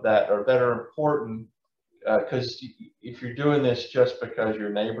that are important. Because if you're doing this just because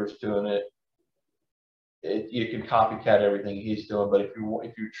your neighbor's doing it, you can copycat everything he's doing. But if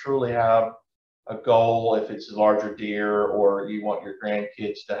you truly have a goal, if it's a larger deer, or you want your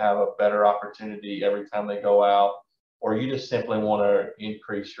grandkids to have a better opportunity every time they go out, or you just simply want to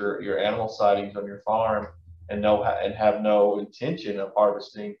increase your animal sightings on your farm and have no intention of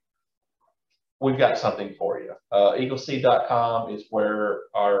harvesting, we've got something for you. Eagleseed.com is where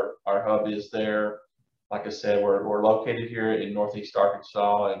our hub is there. Like I said, we're located here in Northeast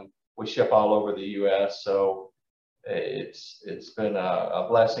Arkansas, and we ship all over the U.S. So it's been a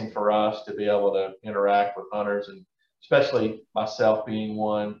blessing for us to be able to interact with hunters, and especially myself being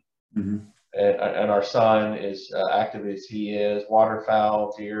one. And our son is active as he is.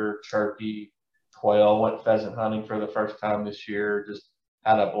 Waterfowl, deer, turkey, quail. Went pheasant hunting for the first time this year. Just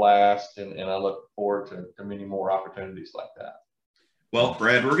had a blast, and I look forward to many more opportunities like that. Well,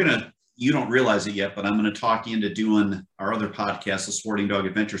 Brad, you don't realize it yet, but I'm going to talk you into doing our other podcast, the Sporting Dog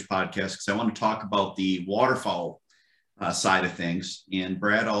Adventures podcast, because I want to talk about the waterfowl side of things. And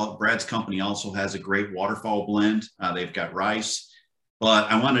Brad's company also has a great waterfowl blend. They've got rice, but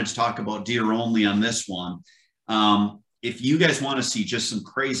I wanted to talk about deer only on this one. If you guys want to see just some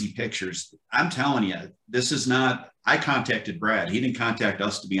crazy pictures, I'm telling you, I contacted Brad. He didn't contact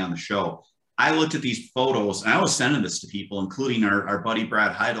us to be on the show. I looked at these photos, and I was sending this to people, including our buddy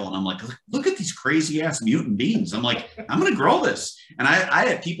Brad Heidel, and I'm like, look at these crazy ass mutant beans. I'm like, I'm going to grow this. And I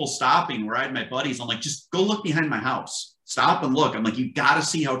had people stopping where I had my buddies. I'm like, just go look behind my house. Stop and look. I'm like, you got to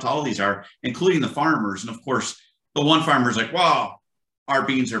see how tall these are, including the farmers. And of course, the one farmer's like, wow, our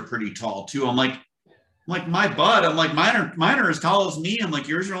beans are pretty tall too. I'm like, I'm like, my butt. I'm like, mine are as tall as me. I'm like,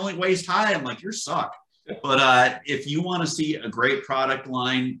 yours are only waist high. I'm like, you're suck. But if you want to see a great product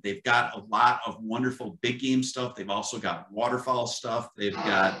line, they've got a lot of wonderful big game stuff. They've also got waterfowl stuff. They've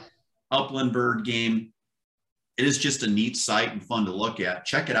got upland bird game. It is just a neat site and fun to look at.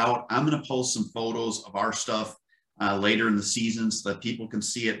 Check it out. I'm going to post some photos of our stuff later in the season so that people can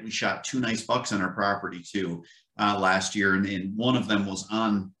see it. We shot 2 nice bucks on our property too last year, and one of them was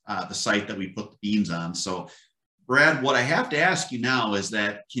on the site that we put the beans on. So Brad, what I have to ask you now is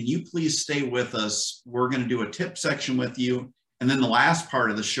that, can you please stay with us? We're going to do a tip section with you. And then the last part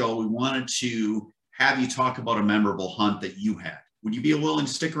of the show, we wanted to have you talk about a memorable hunt that you had. Would you be willing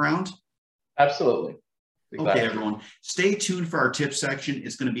to stick around? Absolutely. Okay, everyone, stay tuned for our tip section.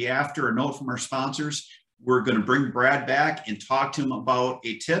 It's going to be after a note from our sponsors. We're going to bring Brad back and talk to him about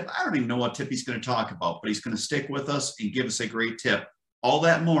a tip. I don't even know what tip he's going to talk about, but he's going to stick with us and give us a great tip. All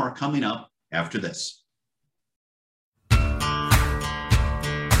that more coming up after this.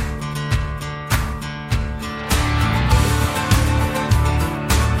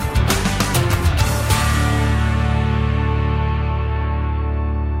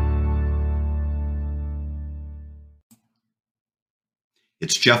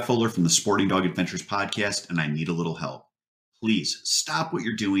 It's Jeff Fuller from the Sporting Dog Adventures podcast, and I need a little help. Please stop what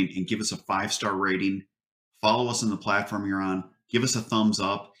you're doing and give us a 5-star rating. Follow us on the platform you're on. Give us a thumbs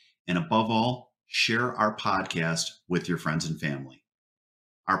up. And above all, share our podcast with your friends and family.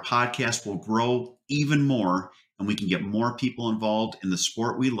 Our podcast will grow even more, and we can get more people involved in the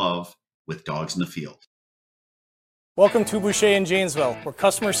sport we love with dogs in the field. Welcome to Boucher in Janesville, where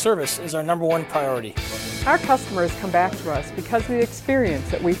customer service is our #1 priority. Our customers come back to us because of the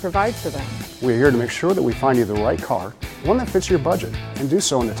experience that we provide to them. We're here to make sure that we find you the right car, one that fits your budget, and do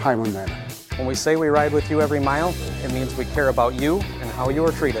so in a timely manner. When we say we ride with you every mile, it means we care about you and how you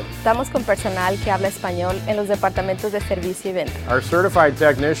are treated. Estamos con personal que habla español en los departamentos de servicio y venta. Our certified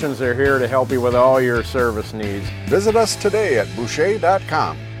technicians are here to help you with all your service needs. Visit us today at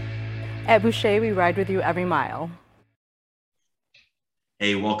Boucher.com. At Boucher, we ride with you every mile.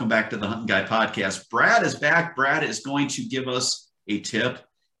 Hey, welcome back to the Hunting Guy podcast. Brad is back. Brad is going to give us a tip.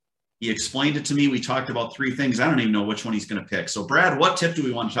 He explained it to me. We talked about 3 things. I don't even know which one he's going to pick. So, Brad, what tip do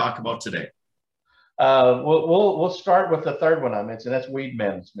we want to talk about today? We'll start with the third one I mentioned. That's weed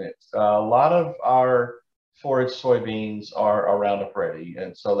management. A lot of our forage soybeans are Roundup ready,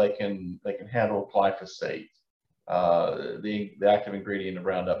 and so they can handle glyphosate, the active ingredient of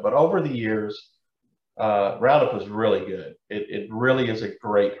Roundup. But over the years, Roundup is really good. It really is a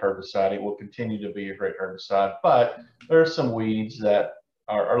great herbicide. It will continue to be a great herbicide, but there are some weeds that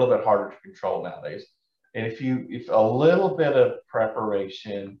are a little bit harder to control nowadays. And if a little bit of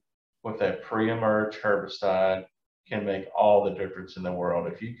preparation with a pre-emerge herbicide can make all the difference in the world.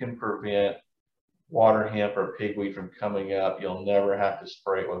 If you can prevent water hemp or pigweed from coming up, you'll never have to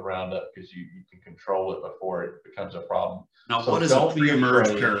spray it with Roundup because you can control it before it becomes a problem. Now, so what is a pre-emerge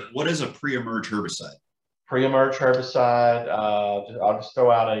herbicide? Pre-emerge herbicide, I'll just throw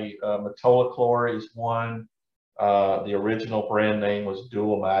out a metolachlor is one. The original brand name was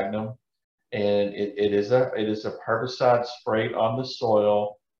Doyle Magnum, and it is a herbicide sprayed on the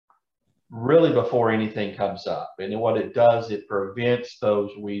soil really before anything comes up. And what it does, it prevents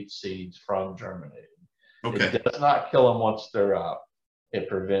those weed seeds from germinating. Okay. It does not kill them once they're up. It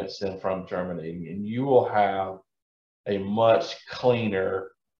prevents them from germinating, and you will have a much cleaner,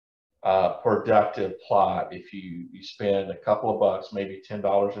 productive plot if you spend a couple of bucks, maybe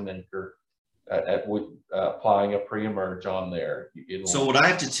 $10 an acre, at applying a pre-emerge on there. So would I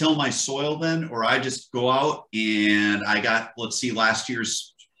have to till my soil then, or I just go out and I got, let's see, last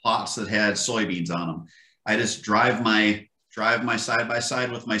year's plots that had soybeans on them. I just drive my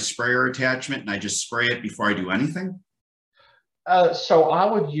side-by-side with my sprayer attachment and I just spray it before I do anything? So I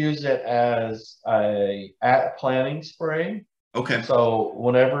would use it as a at-planting spray. Okay. So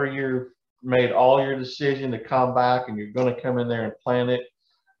whenever you've made all your decision to come back and you're going to come in there and plant it,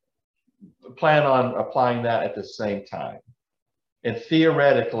 plan on applying that at the same time. And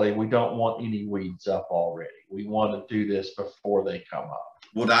theoretically, we don't want any weeds up already. We want to do this before they come up.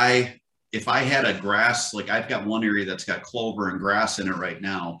 If I had a grass, like I've got one area that's got clover and grass in it right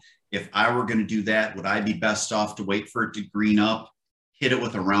now, if I were going to do that, would I be best off to wait for it to green up, hit it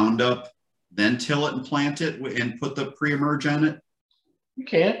with a Roundup, then till it and plant it and put the pre-emerge on it? You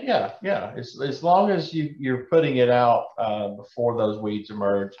can, yeah. As long as you're putting it out before those weeds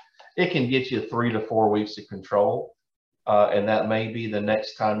emerge, it can get you 3 to 4 weeks of control. And that may be the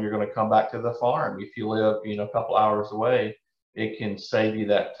next time you're going to come back to the farm. If you live, a couple hours away, it can save you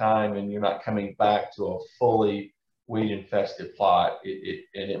that time and you're not coming back to a fully weed infested plot,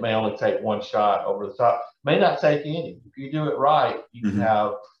 and it may only take one shot over the top. May not take any. If you do it right, you can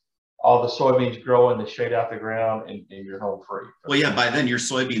have all the soybeans grow in the shade out the ground, and you're home free. Well, yeah, by then your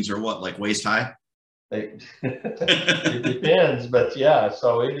soybeans are what, like waist high? It depends, but yeah.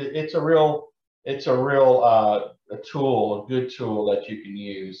 So it's a real a tool, a good tool that you can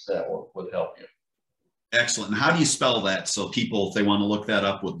use that would help you. Excellent. And how do you spell that? So people, if they want to look that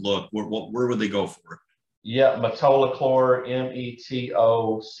up, would look. Where would they go for it? Yeah, metolachlor,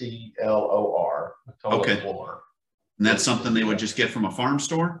 METOCLOR. Okay. Metolachlor. And that's something they would just get from a farm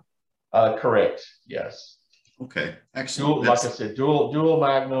store? Correct. Yes. Okay. Excellent. Like I said, Dual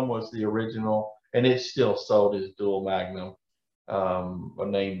Magnum was the original, and it's still sold as Dual Magnum, a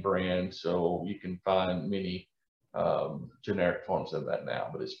name brand. So you can find many generic forms of that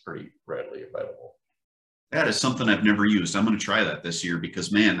now, but it's pretty readily available. That is something I've never used. I'm going to try that this year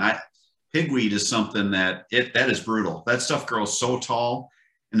because, man, pigweed is something that is brutal. That stuff grows so tall,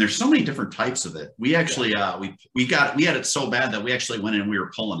 and there's so many different types of it. We actually we had it so bad that we actually went in and we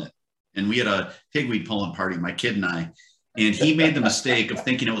were pulling it, and we had a pigweed pulling party, my kid and I, and he made the mistake of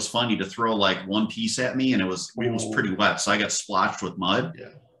thinking it was funny to throw like one piece at me, and it was pretty wet, so I got splotched with mud.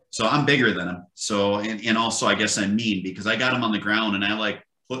 Yeah. So I'm bigger than him. So and also I guess I'm mean because I got him on the ground and I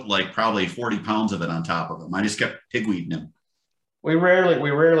put probably 40 pounds of it on top of him. I just kept pigweeding him. We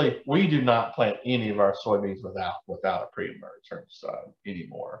do not plant any of our soybeans without a pre-emerge herbicide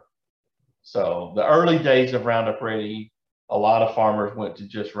anymore. So the early days of Roundup Ready, a lot of farmers went to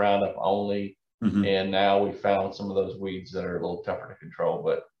just Roundup only. And now we found some of those weeds that are a little tougher to control,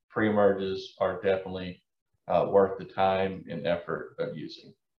 but pre-emerges are definitely worth the time and effort of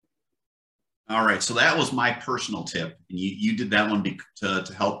using. All right, so that was my personal tip. And you did that one to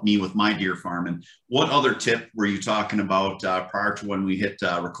help me with my deer farm. And what other tip were you talking about prior to when we hit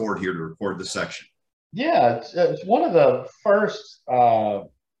record here to record this section? Yeah, it's one of the first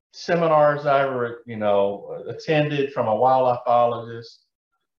seminars I ever, attended from a wildlife biologist,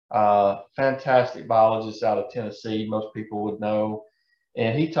 fantastic biologist out of Tennessee. Most people would know.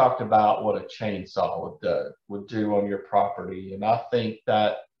 And he talked about what a chainsaw would do on your property. And I think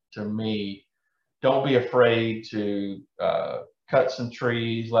that, to me, don't be afraid to cut some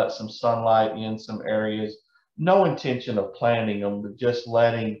trees, let some sunlight in some areas. No intention of planting them, but just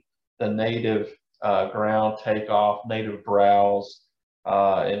letting the native ground take off, native browse.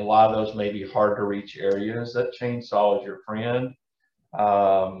 And a lot of those may be hard to reach areas. That chainsaw is your friend.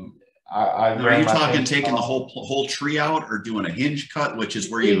 Are you talking taking the whole tree out or doing a hinge cut, which is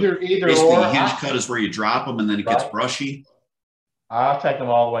where either basically a hinge cut is where you drop them and then it gets brushy? I'll take them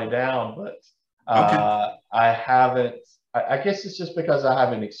all the way down, but I haven't. I guess it's just because I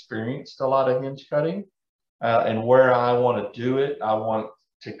haven't experienced a lot of hinge cutting, and where I want to do it, I want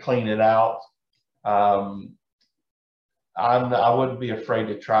to clean it out. I wouldn't be afraid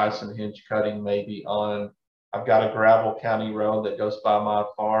to try some hinge cutting maybe on. I've got a gravel county road that goes by my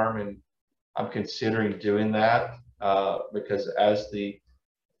farm, and I'm considering doing that because as the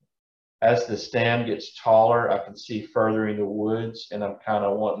stand gets taller, I can see further in the woods, and I'm kind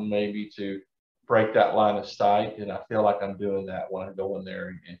of wanting maybe to break that line of sight. And I feel like I'm doing that when I go in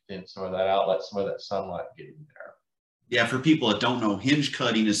there and thin some of that out, let some of that sunlight get in there. Yeah, for people that don't know, hinge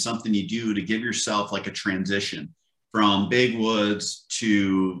cutting is something you do to give yourself like a transition from big woods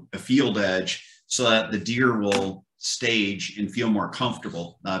to a field edge so that the deer will stage and feel more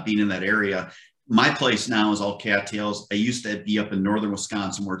comfortable being in that area. My place now is all cattails. I used to be up in northern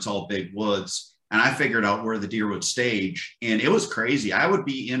Wisconsin where it's all big woods, and I figured out where the deer would stage, and it was crazy. I would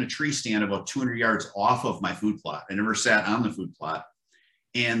be in a tree stand about 200 yards off of my food plot. I never sat on the food plot,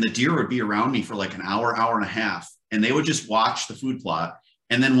 and the deer would be around me for like an hour, hour and a half, and they would just watch the food plot.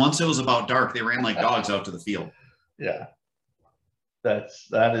 And then once it was about dark, they ran like dogs out to the field. Yeah, that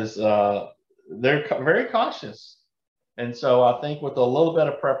is they're very cautious, and so I think with a little bit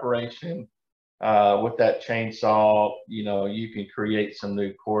of preparation. With that chainsaw, you can create some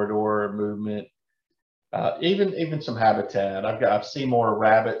new corridor movement, even some habitat. I've seen more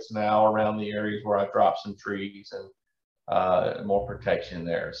rabbits now around the areas where I drop some trees and more protection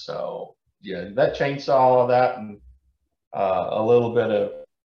there. So yeah, that chainsaw, that and a little bit of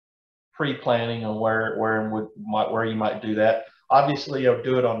pre-planning on where you might do that. Obviously, you'll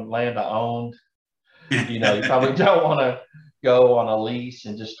do it on land I owned. You probably don't want to go on a lease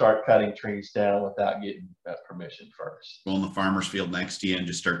and just start cutting trees down without getting permission first. Go in the farmer's field next to you and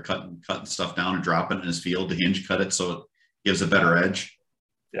just start cutting stuff down and dropping it in his field to hinge cut it so it gives a better edge.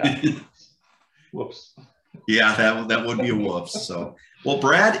 Yeah. Whoops. Yeah, that would be a whoops. So, well,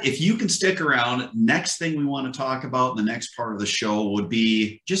 Brad, if you can stick around, next thing we want to talk about in the next part of the show would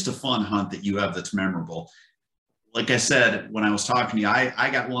be just a fun hunt that you have that's memorable. like I said, when I was talking to you, I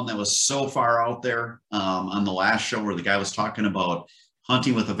got one that was so far out there on the last show where the guy was talking about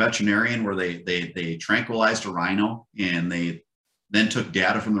hunting with a veterinarian where they tranquilized a rhino and they then took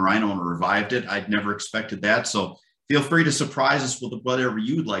data from the rhino and revived it. I'd never expected that. So feel free to surprise us with whatever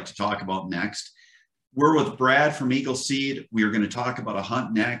you'd like to talk about next. We're with Brad from Eagle Seed. We are going to talk about a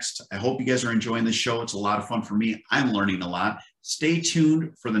hunt next. I hope you guys are enjoying this show. It's a lot of fun for me. I'm learning a lot. Stay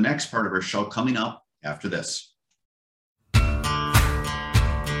tuned for the next part of our show coming up after this.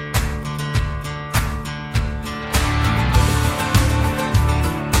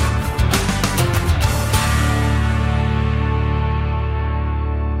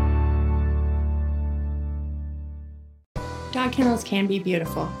 Dog kennels can be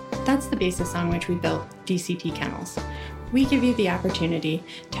beautiful. That's the basis on which we built DCT Kennels. We give you the opportunity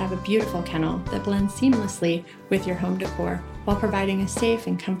to have a beautiful kennel that blends seamlessly with your home decor while providing a safe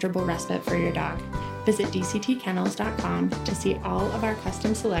and comfortable respite for your dog. Visit dctkennels.com to see all of our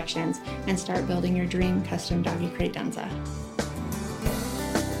custom selections and start building your dream custom doggy credenza.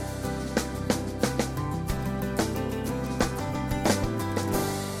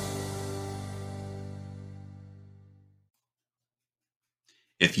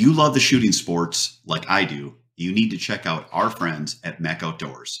 If you love the shooting sports like I do, you need to check out our friends at Mech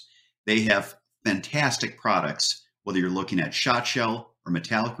Outdoors. They have fantastic products, whether you're looking at shot shell or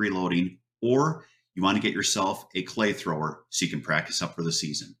metallic reloading, or you want to get yourself a clay thrower so you can practice up for the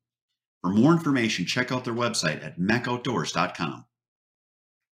season. For more information, check out their website at mechoutdoors.com.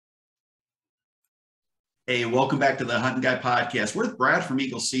 Hey, welcome back to the Hunting Guy Podcast. We're with Brad from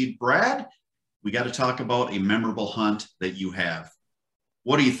Eagle Seed. Brad, we got to talk about a memorable hunt that you have.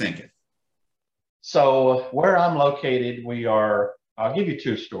 What are you thinking? So where I'm located, I'll give you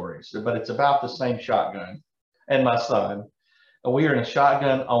two stories, but it's about the same shotgun and my son. We are in a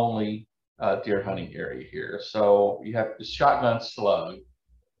shotgun only deer hunting area here. So you have the shotgun slug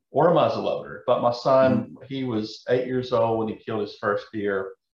or a muzzleloader. But my son, he was 8 years old when he killed his first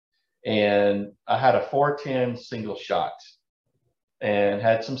deer. And I had a 410 single shot and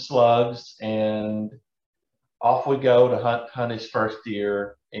had some slugs, and off we go to hunt his first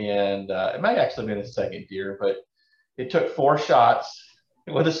deer. And it may actually have been his second deer, but it took 4 shots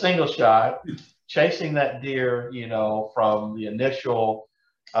with a single shot, chasing that deer, you know, from the initial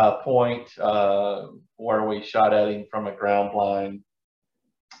point where we shot at him from a ground blind.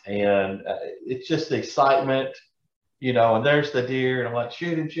 And it's just the excitement, you know, and there's the deer, and I'm like,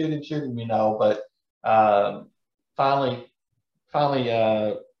 shoot him, you know, but finally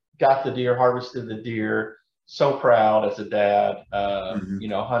got the deer, harvested the deer. So proud as a dad, you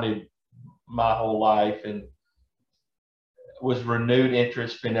know, hunted my whole life and was renewed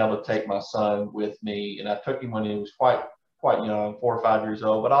interest being able to take my son with me. And I took him when he was quite young, 4 or 5 years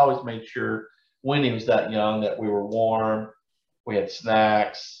old, but I always made sure when he was that young that we were warm. We had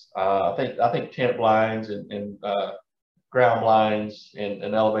snacks. I think tent blinds and ground blinds and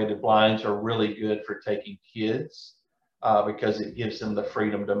elevated blinds are really good for taking kids. Because it gives them the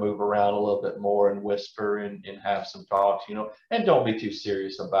freedom to move around a little bit more and whisper and have some talks, you know, and don't be too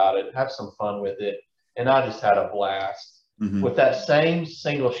serious about it. Have some fun with it. And I just had a blast. With that same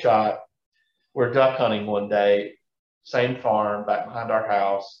single shot. We're duck hunting one day, same farm back behind our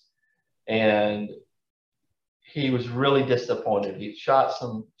house. And he was really disappointed. He shot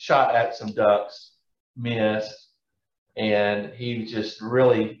at some ducks, missed. And he just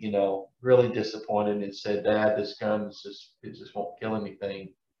really, you know, really disappointed and said, Dad, this gun it just won't kill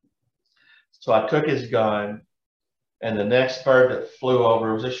anything. So I took his gun, and the next bird that flew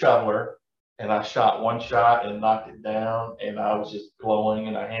over was a shoveler, and I shot one shot and knocked it down, and I was just glowing,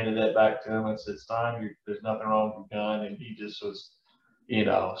 and I handed it back to him and said, Son, there's nothing wrong with your gun. And he just was, you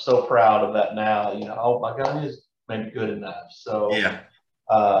know, so proud of that now, you know, oh, my gun is maybe good enough. So yeah.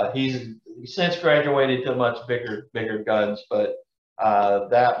 He's since graduated to much bigger guns, but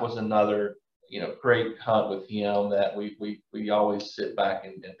that was another, you know, great hunt with him that we always sit back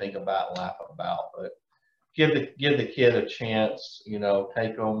and think about and laugh about. But give the kid a chance, you know,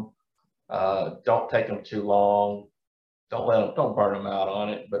 take them, don't take them too long, don't burn them out on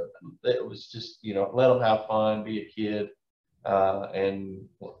it. But it was just, you know, let them have fun, be a kid, and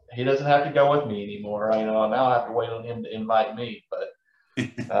he doesn't have to go with me anymore. You know, now I have to wait on him to invite me, but.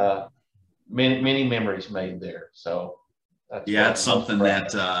 Many memories made there. So it's something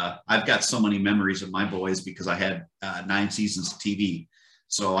that I've got so many memories of my boys because I had 9 seasons of TV.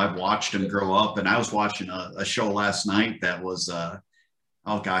 So I've watched them grow up, and I was watching a show last night that was,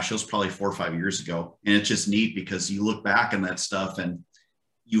 oh gosh, it was probably 4 or 5 years ago. And it's just neat because you look back on that stuff and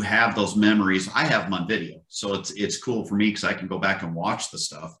you have those memories. I have them on video. So it's cool for me because I can go back and watch the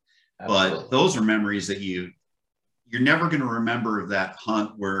stuff. Absolutely. But those are memories that you you're never going to remember that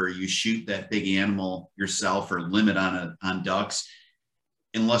hunt where you shoot that big animal yourself or limit on ducks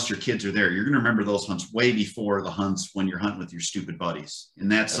unless your kids are there. You're going to remember those hunts way before the hunts when you're hunting with your stupid buddies. And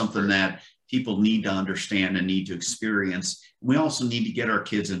that's something that people need to understand and need to experience. We also need to get our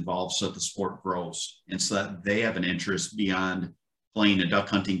kids involved so that the sport grows and so that they have an interest beyond playing a duck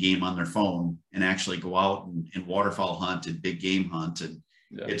hunting game on their phone and actually go out and waterfowl hunt and big game hunt. And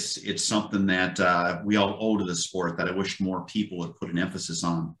it's something that we all owe to the sport that I wish more people would put an emphasis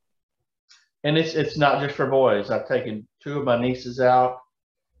on. And it's not just for boys. I've taken 2 of my nieces out,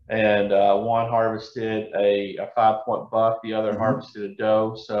 and one harvested a 5-point buck, the other harvested a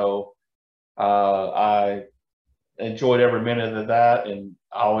doe. So I enjoyed every minute of that, and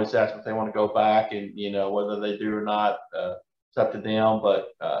I always ask if they want to go back, and whether they do or not, it's up to them.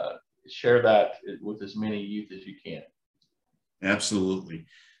 But share that with as many youth as you can. Absolutely.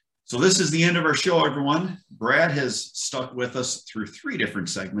 So this is the end of our show, everyone. Brad has stuck with us through 3 different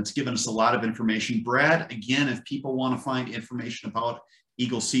segments, giving us a lot of information. Brad, again, if people want to find information about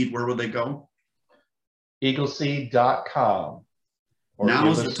Eagle Seed, where would they go? EagleSeed.com. Now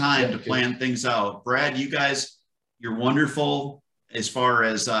is the time to plan things out. Brad, you guys, you're wonderful as far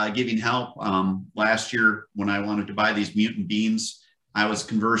as giving help. Last year, when I wanted to buy these mutant beans, I was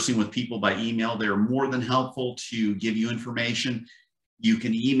conversing with people by email. They are more than helpful to give you information. You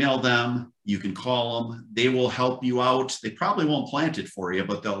can email them. You can call them. They will help you out. They probably won't plant it for you,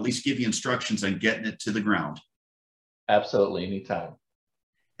 but they'll at least give you instructions on getting it to the ground. Absolutely, anytime.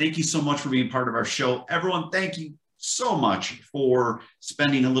 Thank you so much for being part of our show. Everyone, thank you so much for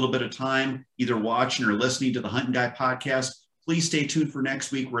spending a little bit of time either watching or listening to the Hunting Guy podcast. Please stay tuned for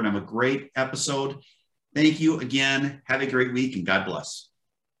next week. We're going to have a great episode. Thank you again. Have a great week and God bless.